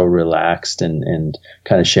just so relaxed and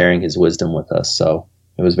kind of sharing his wisdom with us. So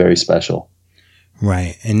it was very special.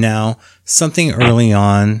 Right. And now something early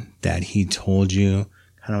on that he told you,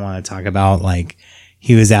 kind of want to talk about, like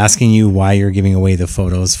he was asking you why you're giving away the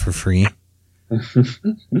photos for free.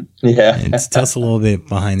 Yeah. And tell us a little bit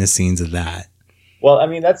behind the scenes of that. Well, I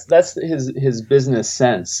mean, that's his business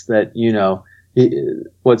sense that,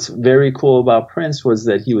 what's very cool about Prince was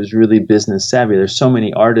that he was really business savvy. There's so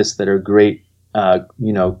many artists that are great,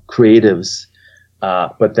 creatives.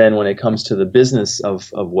 But then when it comes to the business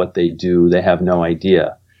of what they do, they have no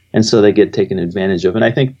idea. And so they get taken advantage of. And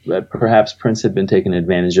I think perhaps Prince had been taken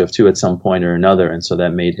advantage of too at some point or another. And so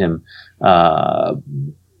that made him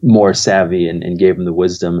more savvy and gave him the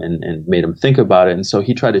wisdom and made him think about it. And so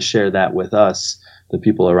he tried to share that with us, the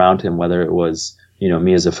people around him, whether it was,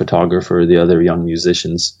 me as a photographer, the other young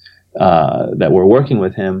musicians that were working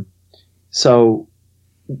with him. So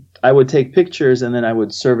I would take pictures, and then I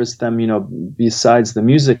would service them, besides the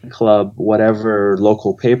music club, whatever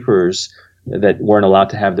local papers that weren't allowed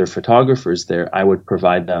to have their photographers there, I would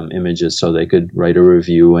provide them images so they could write a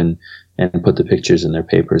review and put the pictures in their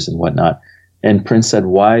papers and whatnot. And Prince said,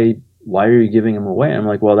 why are you giving them away? And I'm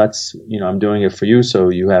like, well, that's, I'm doing it for you, so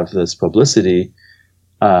you have this publicity.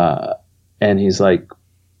 And he's like,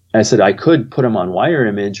 I said, I could put them on Wire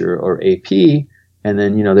Image or AP, and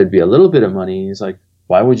then, there'd be a little bit of money. He's like,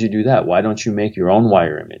 why would you do that? Why don't you make your own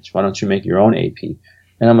Wire Image? Why don't you make your own AP?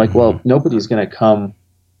 And I'm like, well, nobody's going to come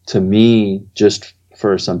to me just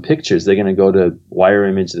for some pictures. They're going to go to Wire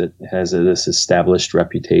Image that has this established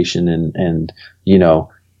reputation and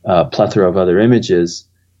a plethora of other images.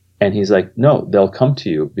 And he's like, no, they'll come to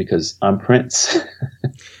you because I'm Prince.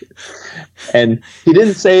 And he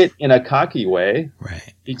didn't say it in a cocky way.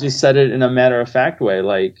 Right. He just said it in a matter-of-fact way,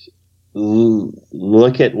 like,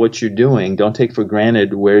 look at what you're doing. Don't take for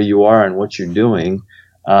granted where you are and what you're doing,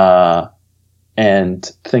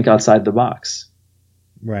 and think outside the box.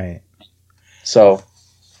 Right. So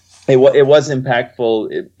it was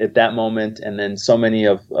impactful at that moment, and then so many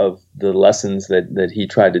of the lessons that he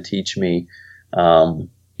tried to teach me,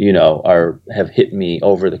 have hit me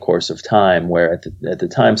over the course of time, where at the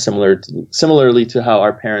time, similarly to how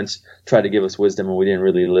our parents tried to give us wisdom and we didn't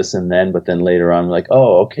really listen then, but then later on, like,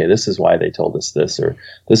 oh, okay, this is why they told us this, or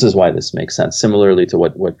this is why this makes sense. Similarly to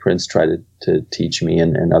what Prince tried to teach me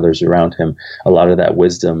and others around him, a lot of that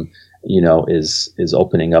wisdom, is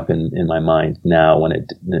opening up in my mind now when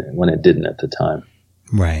it didn't at the time.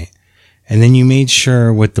 Right. And then you made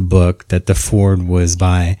sure with the book that the foreword was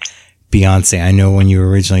by Beyonce. I know when you were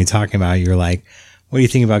originally talking about it, you're like, what do you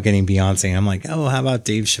think about getting Beyonce? And I'm like, oh, how about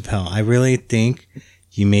Dave Chappelle? I really think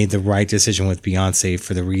you made the right decision with Beyonce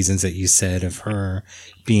for the reasons that you said of her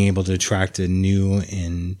being able to attract a new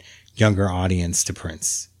and younger audience to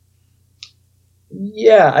Prince.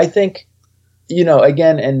 Yeah, I think,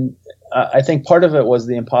 again, and I think part of it was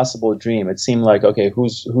the impossible dream. It seemed like, okay,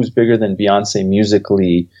 who's bigger than Beyonce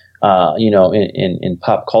musically, in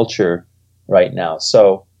pop culture right now?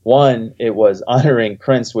 So one, it was honoring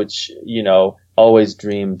Prince, which, always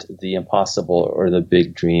dreamed the impossible or the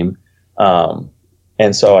big dream.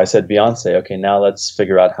 And so I said, Beyonce, okay, now let's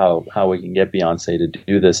figure out how we can get Beyonce to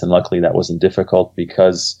do this. And luckily that wasn't difficult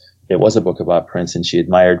because it was a book about Prince and she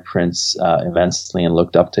admired Prince immensely and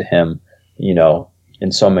looked up to him,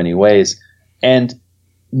 in so many ways. And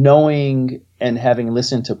knowing and having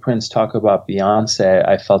listened to Prince talk about Beyonce,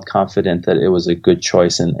 I felt confident that it was a good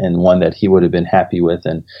choice and one that he would have been happy with.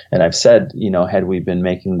 And I've said, had we been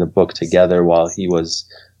making the book together while he was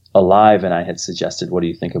alive and I had suggested, what do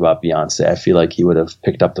you think about Beyonce? I feel like he would have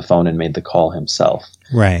picked up the phone and made the call himself.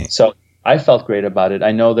 Right. So I felt great about it.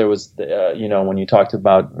 I know there was, when you talked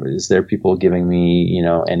about, is there people giving me,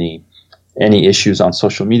 any issues on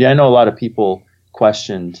social media? I know a lot of people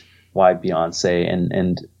questioned why Beyonce,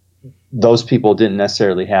 and those people didn't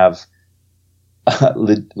necessarily have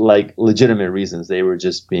legitimate reasons. They were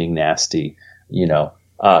just being nasty,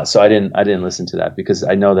 So I didn't listen to that because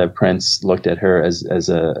I know that Prince looked at her as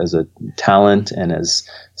a talent and as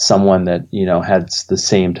someone that had the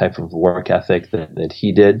same type of work ethic that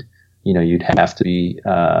he did. You'd have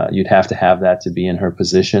to have that to be in her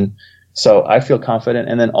position. So I feel confident.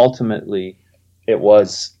 And then ultimately, it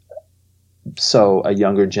was so a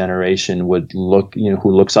younger generation would look,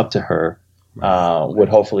 who looks up to her, would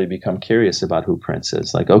hopefully become curious about who Prince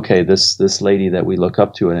is. Like, okay, this lady that we look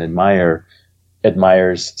up to and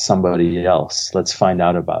admires somebody else. Let's find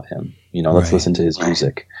out about him. Let's listen to his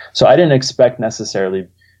music. So I didn't expect necessarily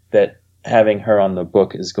that having her on the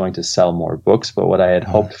book is going to sell more books, but what I had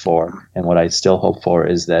hoped for and what I still hope for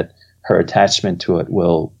is that her attachment to it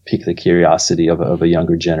will pique the curiosity of a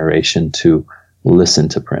younger generation to listen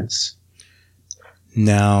to Prince.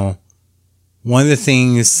 Now, one of the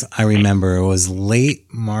things I remember was late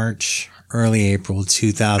March, early April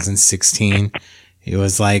 2016. It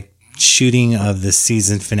was like shooting of the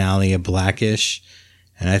season finale of Blackish.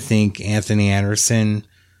 And I think Anthony Anderson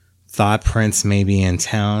thought Prince may be in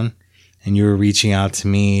town. And you were reaching out to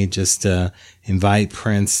me just to invite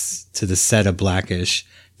Prince to the set of Blackish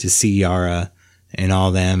to see Yara and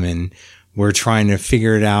all them. And we're trying to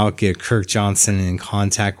figure it out, get Kirk Johnson in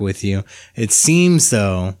contact with you. It seems,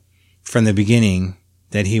 though, from the beginning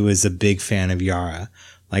that he was a big fan of Yara.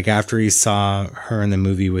 Like after he saw her in the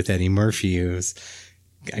movie with Eddie Murphy,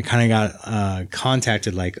 I kind of got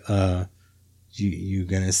contacted like, you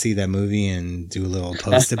gonna see that movie and do a little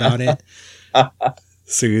post about it?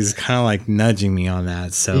 So he was kind of like nudging me on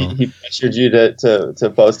that. So he pressured you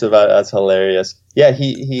to post about it. That's hilarious. Yeah,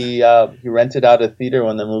 he rented out a theater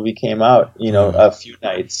when the movie came out, a few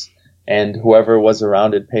nights, and whoever was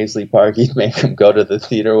around at Paisley Park, he'd make him go to the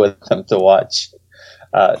theater with them to watch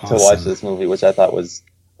this movie, which I thought was,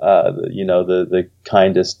 the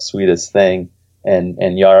kindest, sweetest thing.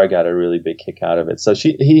 And Yara got a really big kick out of it. So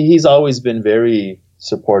he's always been very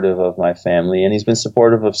supportive of my family, and he's been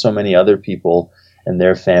supportive of so many other people and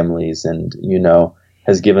their families, and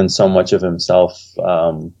has given so much of himself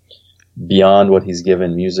beyond what he's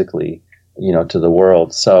given musically, to the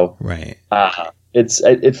world. So right,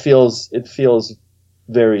 it feels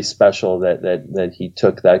very special that he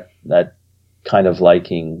took that kind of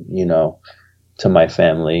liking, to my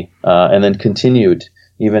family, and then continued.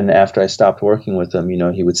 Even after I stopped working with him,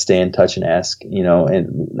 he would stay in touch and ask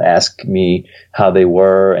me how they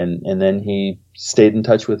were. And then he stayed in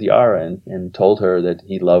touch with Yara and told her that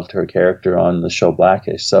he loved her character on the show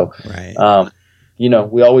Blackish. So, right.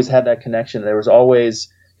 We always had that connection. There was always,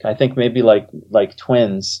 I think maybe like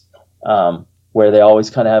twins, where they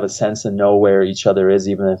always kind of have a sense and know where each other is,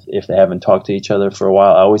 even if they haven't talked to each other for a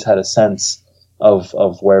while. I always had a sense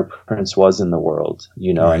of where Prince was in the world,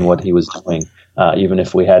 you know, Right. and what he was doing, even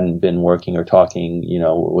if we hadn't been working or talking, you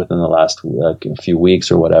know, within the last few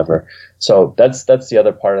weeks or whatever. So that's the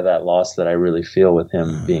other part of that loss that I really feel with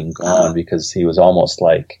him being gone, because he was almost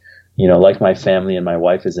like, you know, like my family and my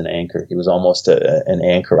wife is an anchor. He was almost an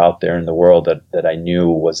anchor out there in the world that I knew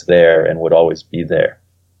was there and would always be there.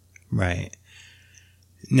 Right.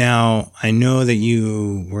 Now, I know that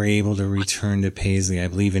you were able to return to Paisley, I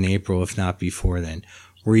believe in April, if not before then.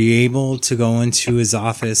 Were you able to go into his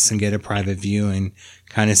office and get a private view and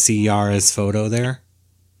kind of see Yara's photo there?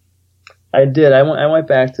 I did. I went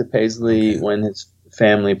back to Paisley when his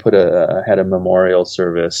family had a memorial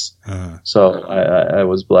service. So I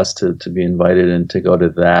was blessed to be invited and to go to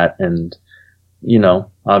that. And, you know,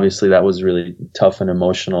 obviously that was really tough and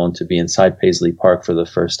emotional, and to be inside Paisley Park for the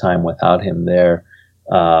first time without him there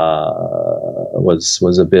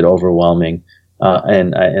was a bit overwhelming.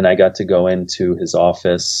 And I got to go into his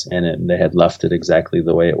office, and they had left it exactly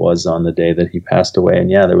the way it was on the day that he passed away. And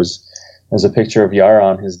yeah, there's a picture of Yara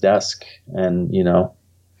on his desk, and you know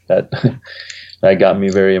that that got me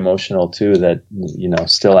very emotional too. That, you know,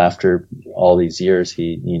 still after all these years,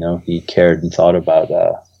 he cared and thought about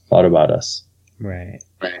us. Right.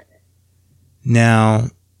 Now,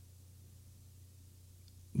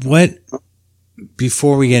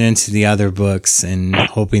 before we get into the other books and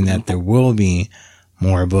hoping that there will be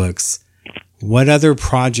more books, what other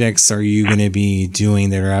projects are you going to be doing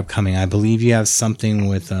that are upcoming? I believe you have something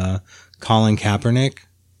with Colin Kaepernick.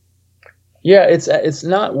 Yeah, it's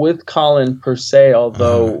not with Colin per se,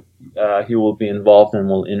 although he will be involved and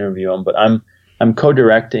we'll interview him. But I'm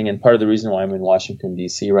co-directing, and part of the reason why I'm in Washington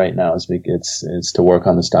D.C. right now is because it's to work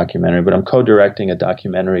on this documentary. But I'm co-directing a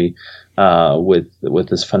documentary with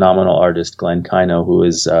this phenomenal artist Glenn Kino, who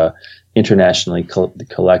is internationally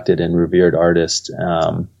collected and revered artist,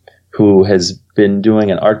 who has been doing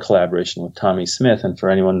an art collaboration with Tommy Smith. And for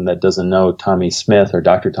anyone that doesn't know, Tommy Smith, or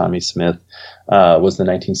Dr. Tommy Smith, was the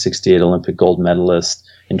 1968 Olympic gold medalist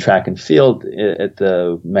in track and field at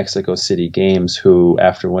the Mexico City Games, who,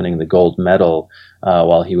 after winning the gold medal,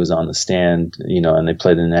 while he was on the stand, you know, and they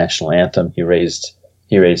played the national anthem, he raised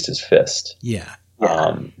his fist. Yeah.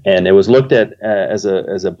 And it was looked at as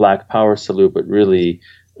a Black Power salute, but really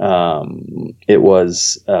it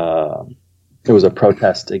was a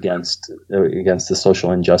protest against the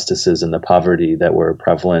social injustices and the poverty that were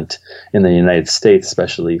prevalent in the United States,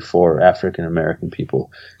 especially for African American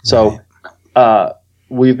people. So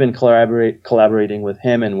we've been collaborating with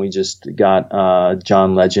him, and we just got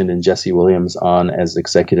John Legend and Jesse Williams on as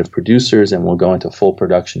executive producers, and we'll go into full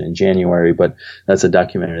production in January. But that's a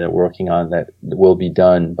documentary that we're working on that will be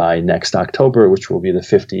done by next October, which will be the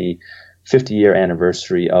 50-year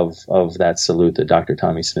anniversary of that salute that Dr.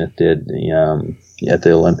 Tommy Smith did at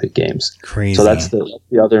the Olympic Games. Crazy. So that's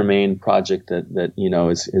the other main project that you know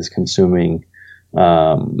is consuming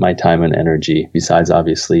my time and energy, besides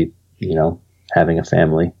obviously, you know, having a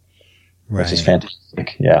family, right, which is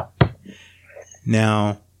fantastic. Yeah.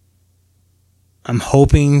 Now, I'm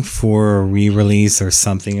hoping for a re-release or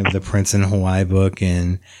something of the Prince in Hawaii book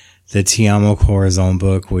and the Ti Amo Corazon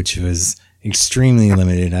book, which was extremely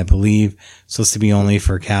limited. I believe supposed to be only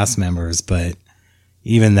for cast members, but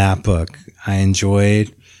even that book I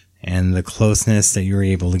enjoyed, and the closeness that you were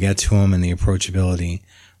able to get to him and the approachability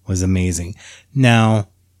was amazing. Now,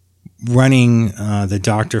 running the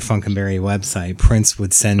Dr. Funkenberry website, Prince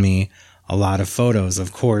would send me a lot of photos.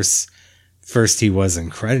 Of course, first he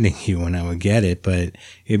wasn't crediting you when I would get it, but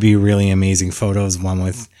it'd be really amazing photos, one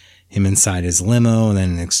with him inside his limo and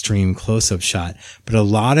then an extreme close-up shot. But a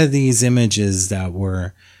lot of these images that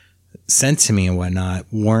were sent to me and whatnot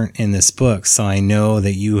weren't in this book. So I know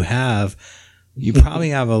that you probably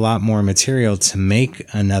have a lot more material to make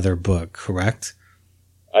another book, correct?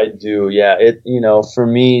 I do, yeah. For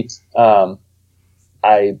me,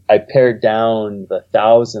 I pared down the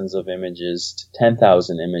thousands of images to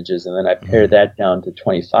 10,000 images, and then I pared that down to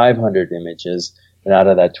 2,500 images. And out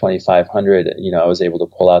of that 2,500, I was able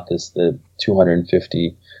to pull out the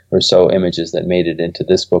 250 or so images that made it into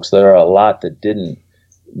this book. So there are a lot that didn't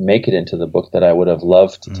make it into the book that I would have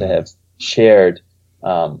loved to have shared.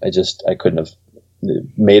 I couldn't have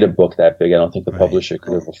made a book that big. I don't think the publisher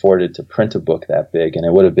could have afforded to print a book that big, and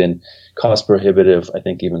it would have been cost prohibitive, I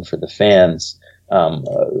think, even for the fans,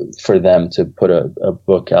 for them to put a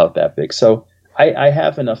book out that big. So I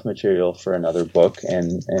have enough material for another book,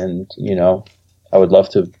 and I would love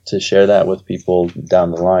to share that with people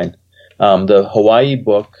down the line. The Hawaii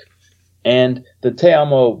book and the Te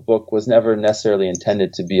Amo book was never necessarily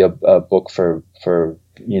intended to be a book for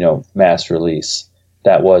mass release.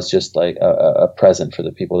 that was just like a present for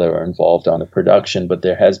the people that were involved on the production. But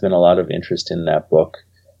there has been a lot of interest in that book.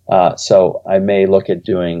 So I may look at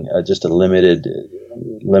doing just a limited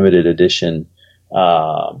edition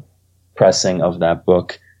pressing of that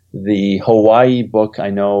book. The Hawaii book, I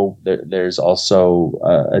know there's also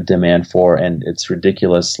a demand for, and it's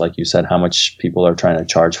ridiculous, like you said, how much people are trying to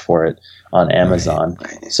charge for it on Amazon.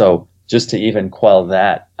 Right. So just to even quell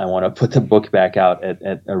that, I want to put the book back out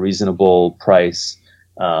at a reasonable price,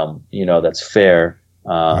 that's fair.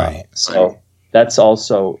 Right. So that's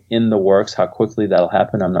also in the works. How quickly that'll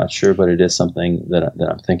happen, I'm not sure, but it is something that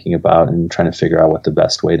I'm thinking about and trying to figure out what the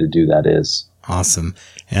best way to do that is. Awesome.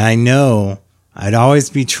 And I know I'd always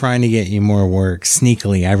be trying to get you more work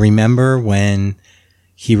sneakily. I remember when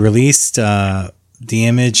he released the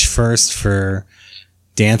image first for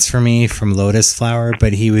Dance for Me from Lotus Flower,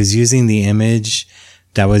 but he was using the image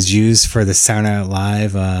that was used for the Saturday Night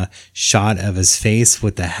Live shot of his face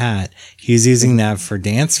with the hat. He was using that for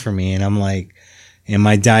Dance for Me. And I'm like, in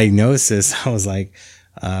my diagnosis, I was like,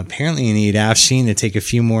 apparently you need Afshin to take a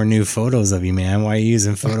few more new photos of you, man. Why are you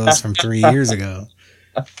using photos from 3 years ago?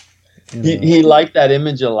 He liked that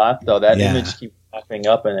image a lot, though. That image keeps popping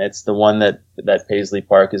up, and it's the one that Paisley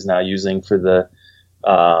Park is now using for the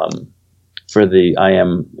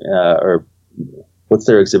or what's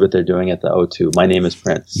their exhibit they're doing at the O2? My Name is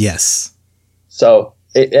Prince. Yes. So,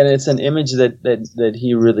 and it's an image that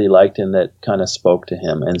he really liked and that kind of spoke to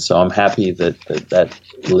him, and so I'm happy that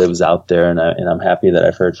lives out there, and I'm happy that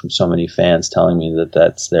I've heard from so many fans telling me that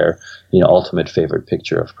that's their ultimate favorite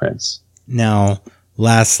picture of Prince. Now,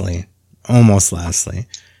 almost lastly,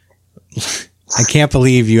 I can't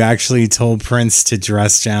believe you actually told Prince to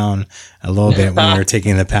dress down a little bit when you were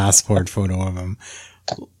taking the passport photo of him.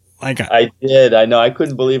 I did. I know. I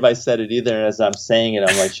couldn't believe I said it either. And as I'm saying it,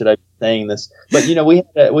 I'm like, should I be saying this? But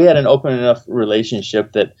we had an open enough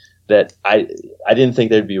relationship that I didn't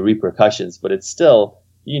think there'd be repercussions. But it's still,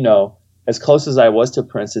 as close as I was to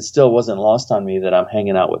Prince, it still wasn't lost on me that I'm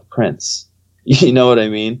hanging out with Prince. You know what I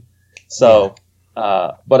mean? So,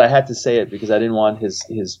 but I had to say it because I didn't want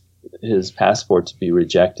his passport to be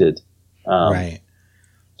rejected. Right.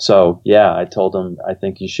 So I told him, I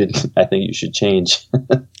think you should change.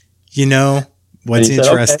 What's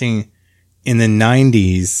interesting, okay. In the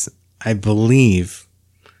 90s, I believe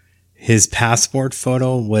his passport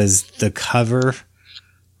photo was the cover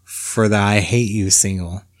for the I Hate You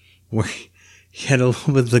single, where he had a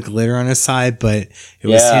little bit of the glitter on his side, but it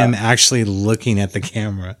was him actually looking at the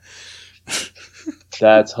camera.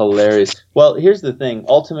 That's hilarious. Well, here's the thing.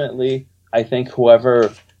 Ultimately, I think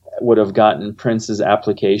whoever would have gotten Prince's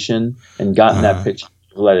application and gotten that picture,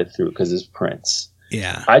 let it through because it's Prince.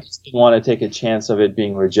 Yeah. I just didn't want to take a chance of it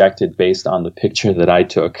being rejected based on the picture that I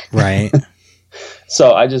took. Right.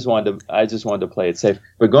 So I just wanted to play it safe.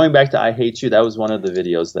 But going back to I Hate You, that was one of the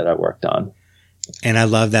videos that I worked on. And I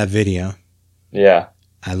love that video. Yeah.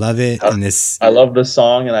 I love it. I love the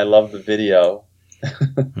song and I love the video.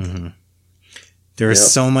 Mm-hmm. There is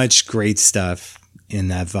so much great stuff in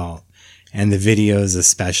that vault. And the videos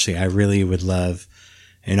especially. I really would love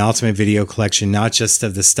an ultimate video collection, not just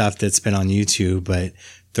of the stuff that's been on YouTube, but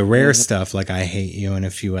the rare stuff like I Hate You and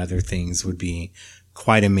a few other things would be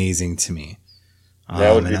quite amazing to me.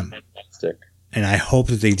 That would be fantastic. And I hope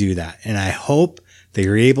that they do that. And I hope they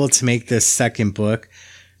are able to make this second book.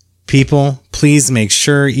 People, please make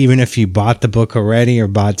sure, even if you bought the book already or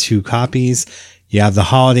bought 2 copies, you have the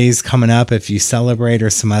holidays coming up if you celebrate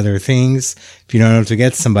or some other things. If you don't know what to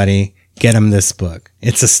get somebody, get them this book.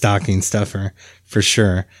 It's a stocking stuffer for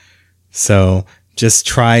sure. So just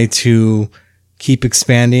try to keep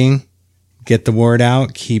expanding, get the word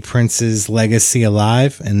out, keep Prince's legacy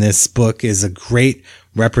alive. And this book is a great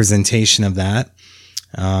representation of that.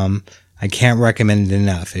 I can't recommend it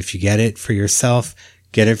enough. If you get it for yourself,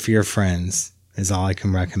 get it for your friends is all I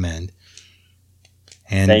can recommend.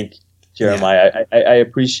 And thank you, Jeremiah. Yeah. I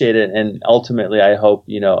appreciate it. And ultimately I hope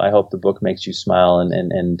the book makes you smile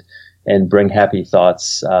and bring happy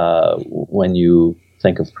thoughts when you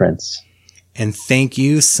think of Prince. And thank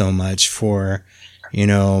you so much for,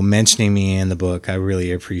 mentioning me in the book. I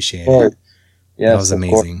really appreciate it. Yes, that was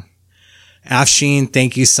amazing. Afshin,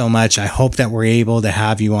 thank you so much. I hope that we're able to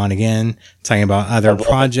have you on again, talking about other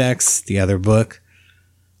projects, the other book.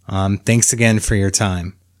 Thanks again for your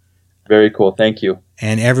time. Very cool. Thank you.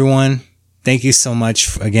 And everyone, thank you so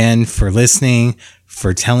much again for listening,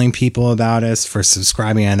 for telling people about us, for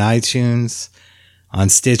subscribing on iTunes, on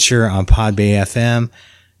Stitcher, on Podbay FM,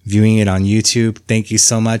 viewing it on YouTube. Thank you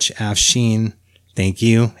so much, Afshin. Thank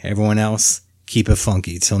you. Everyone else, keep it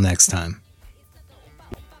funky. Till next time.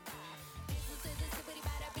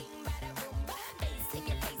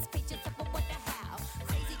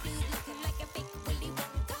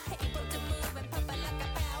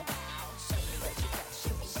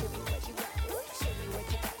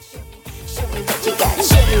 Show me what you got.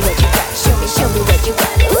 Show me what you got. Show me what you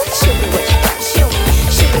got. Ooh, show me what you got. Show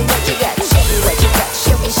me what you got. Show me what you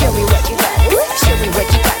got. Show me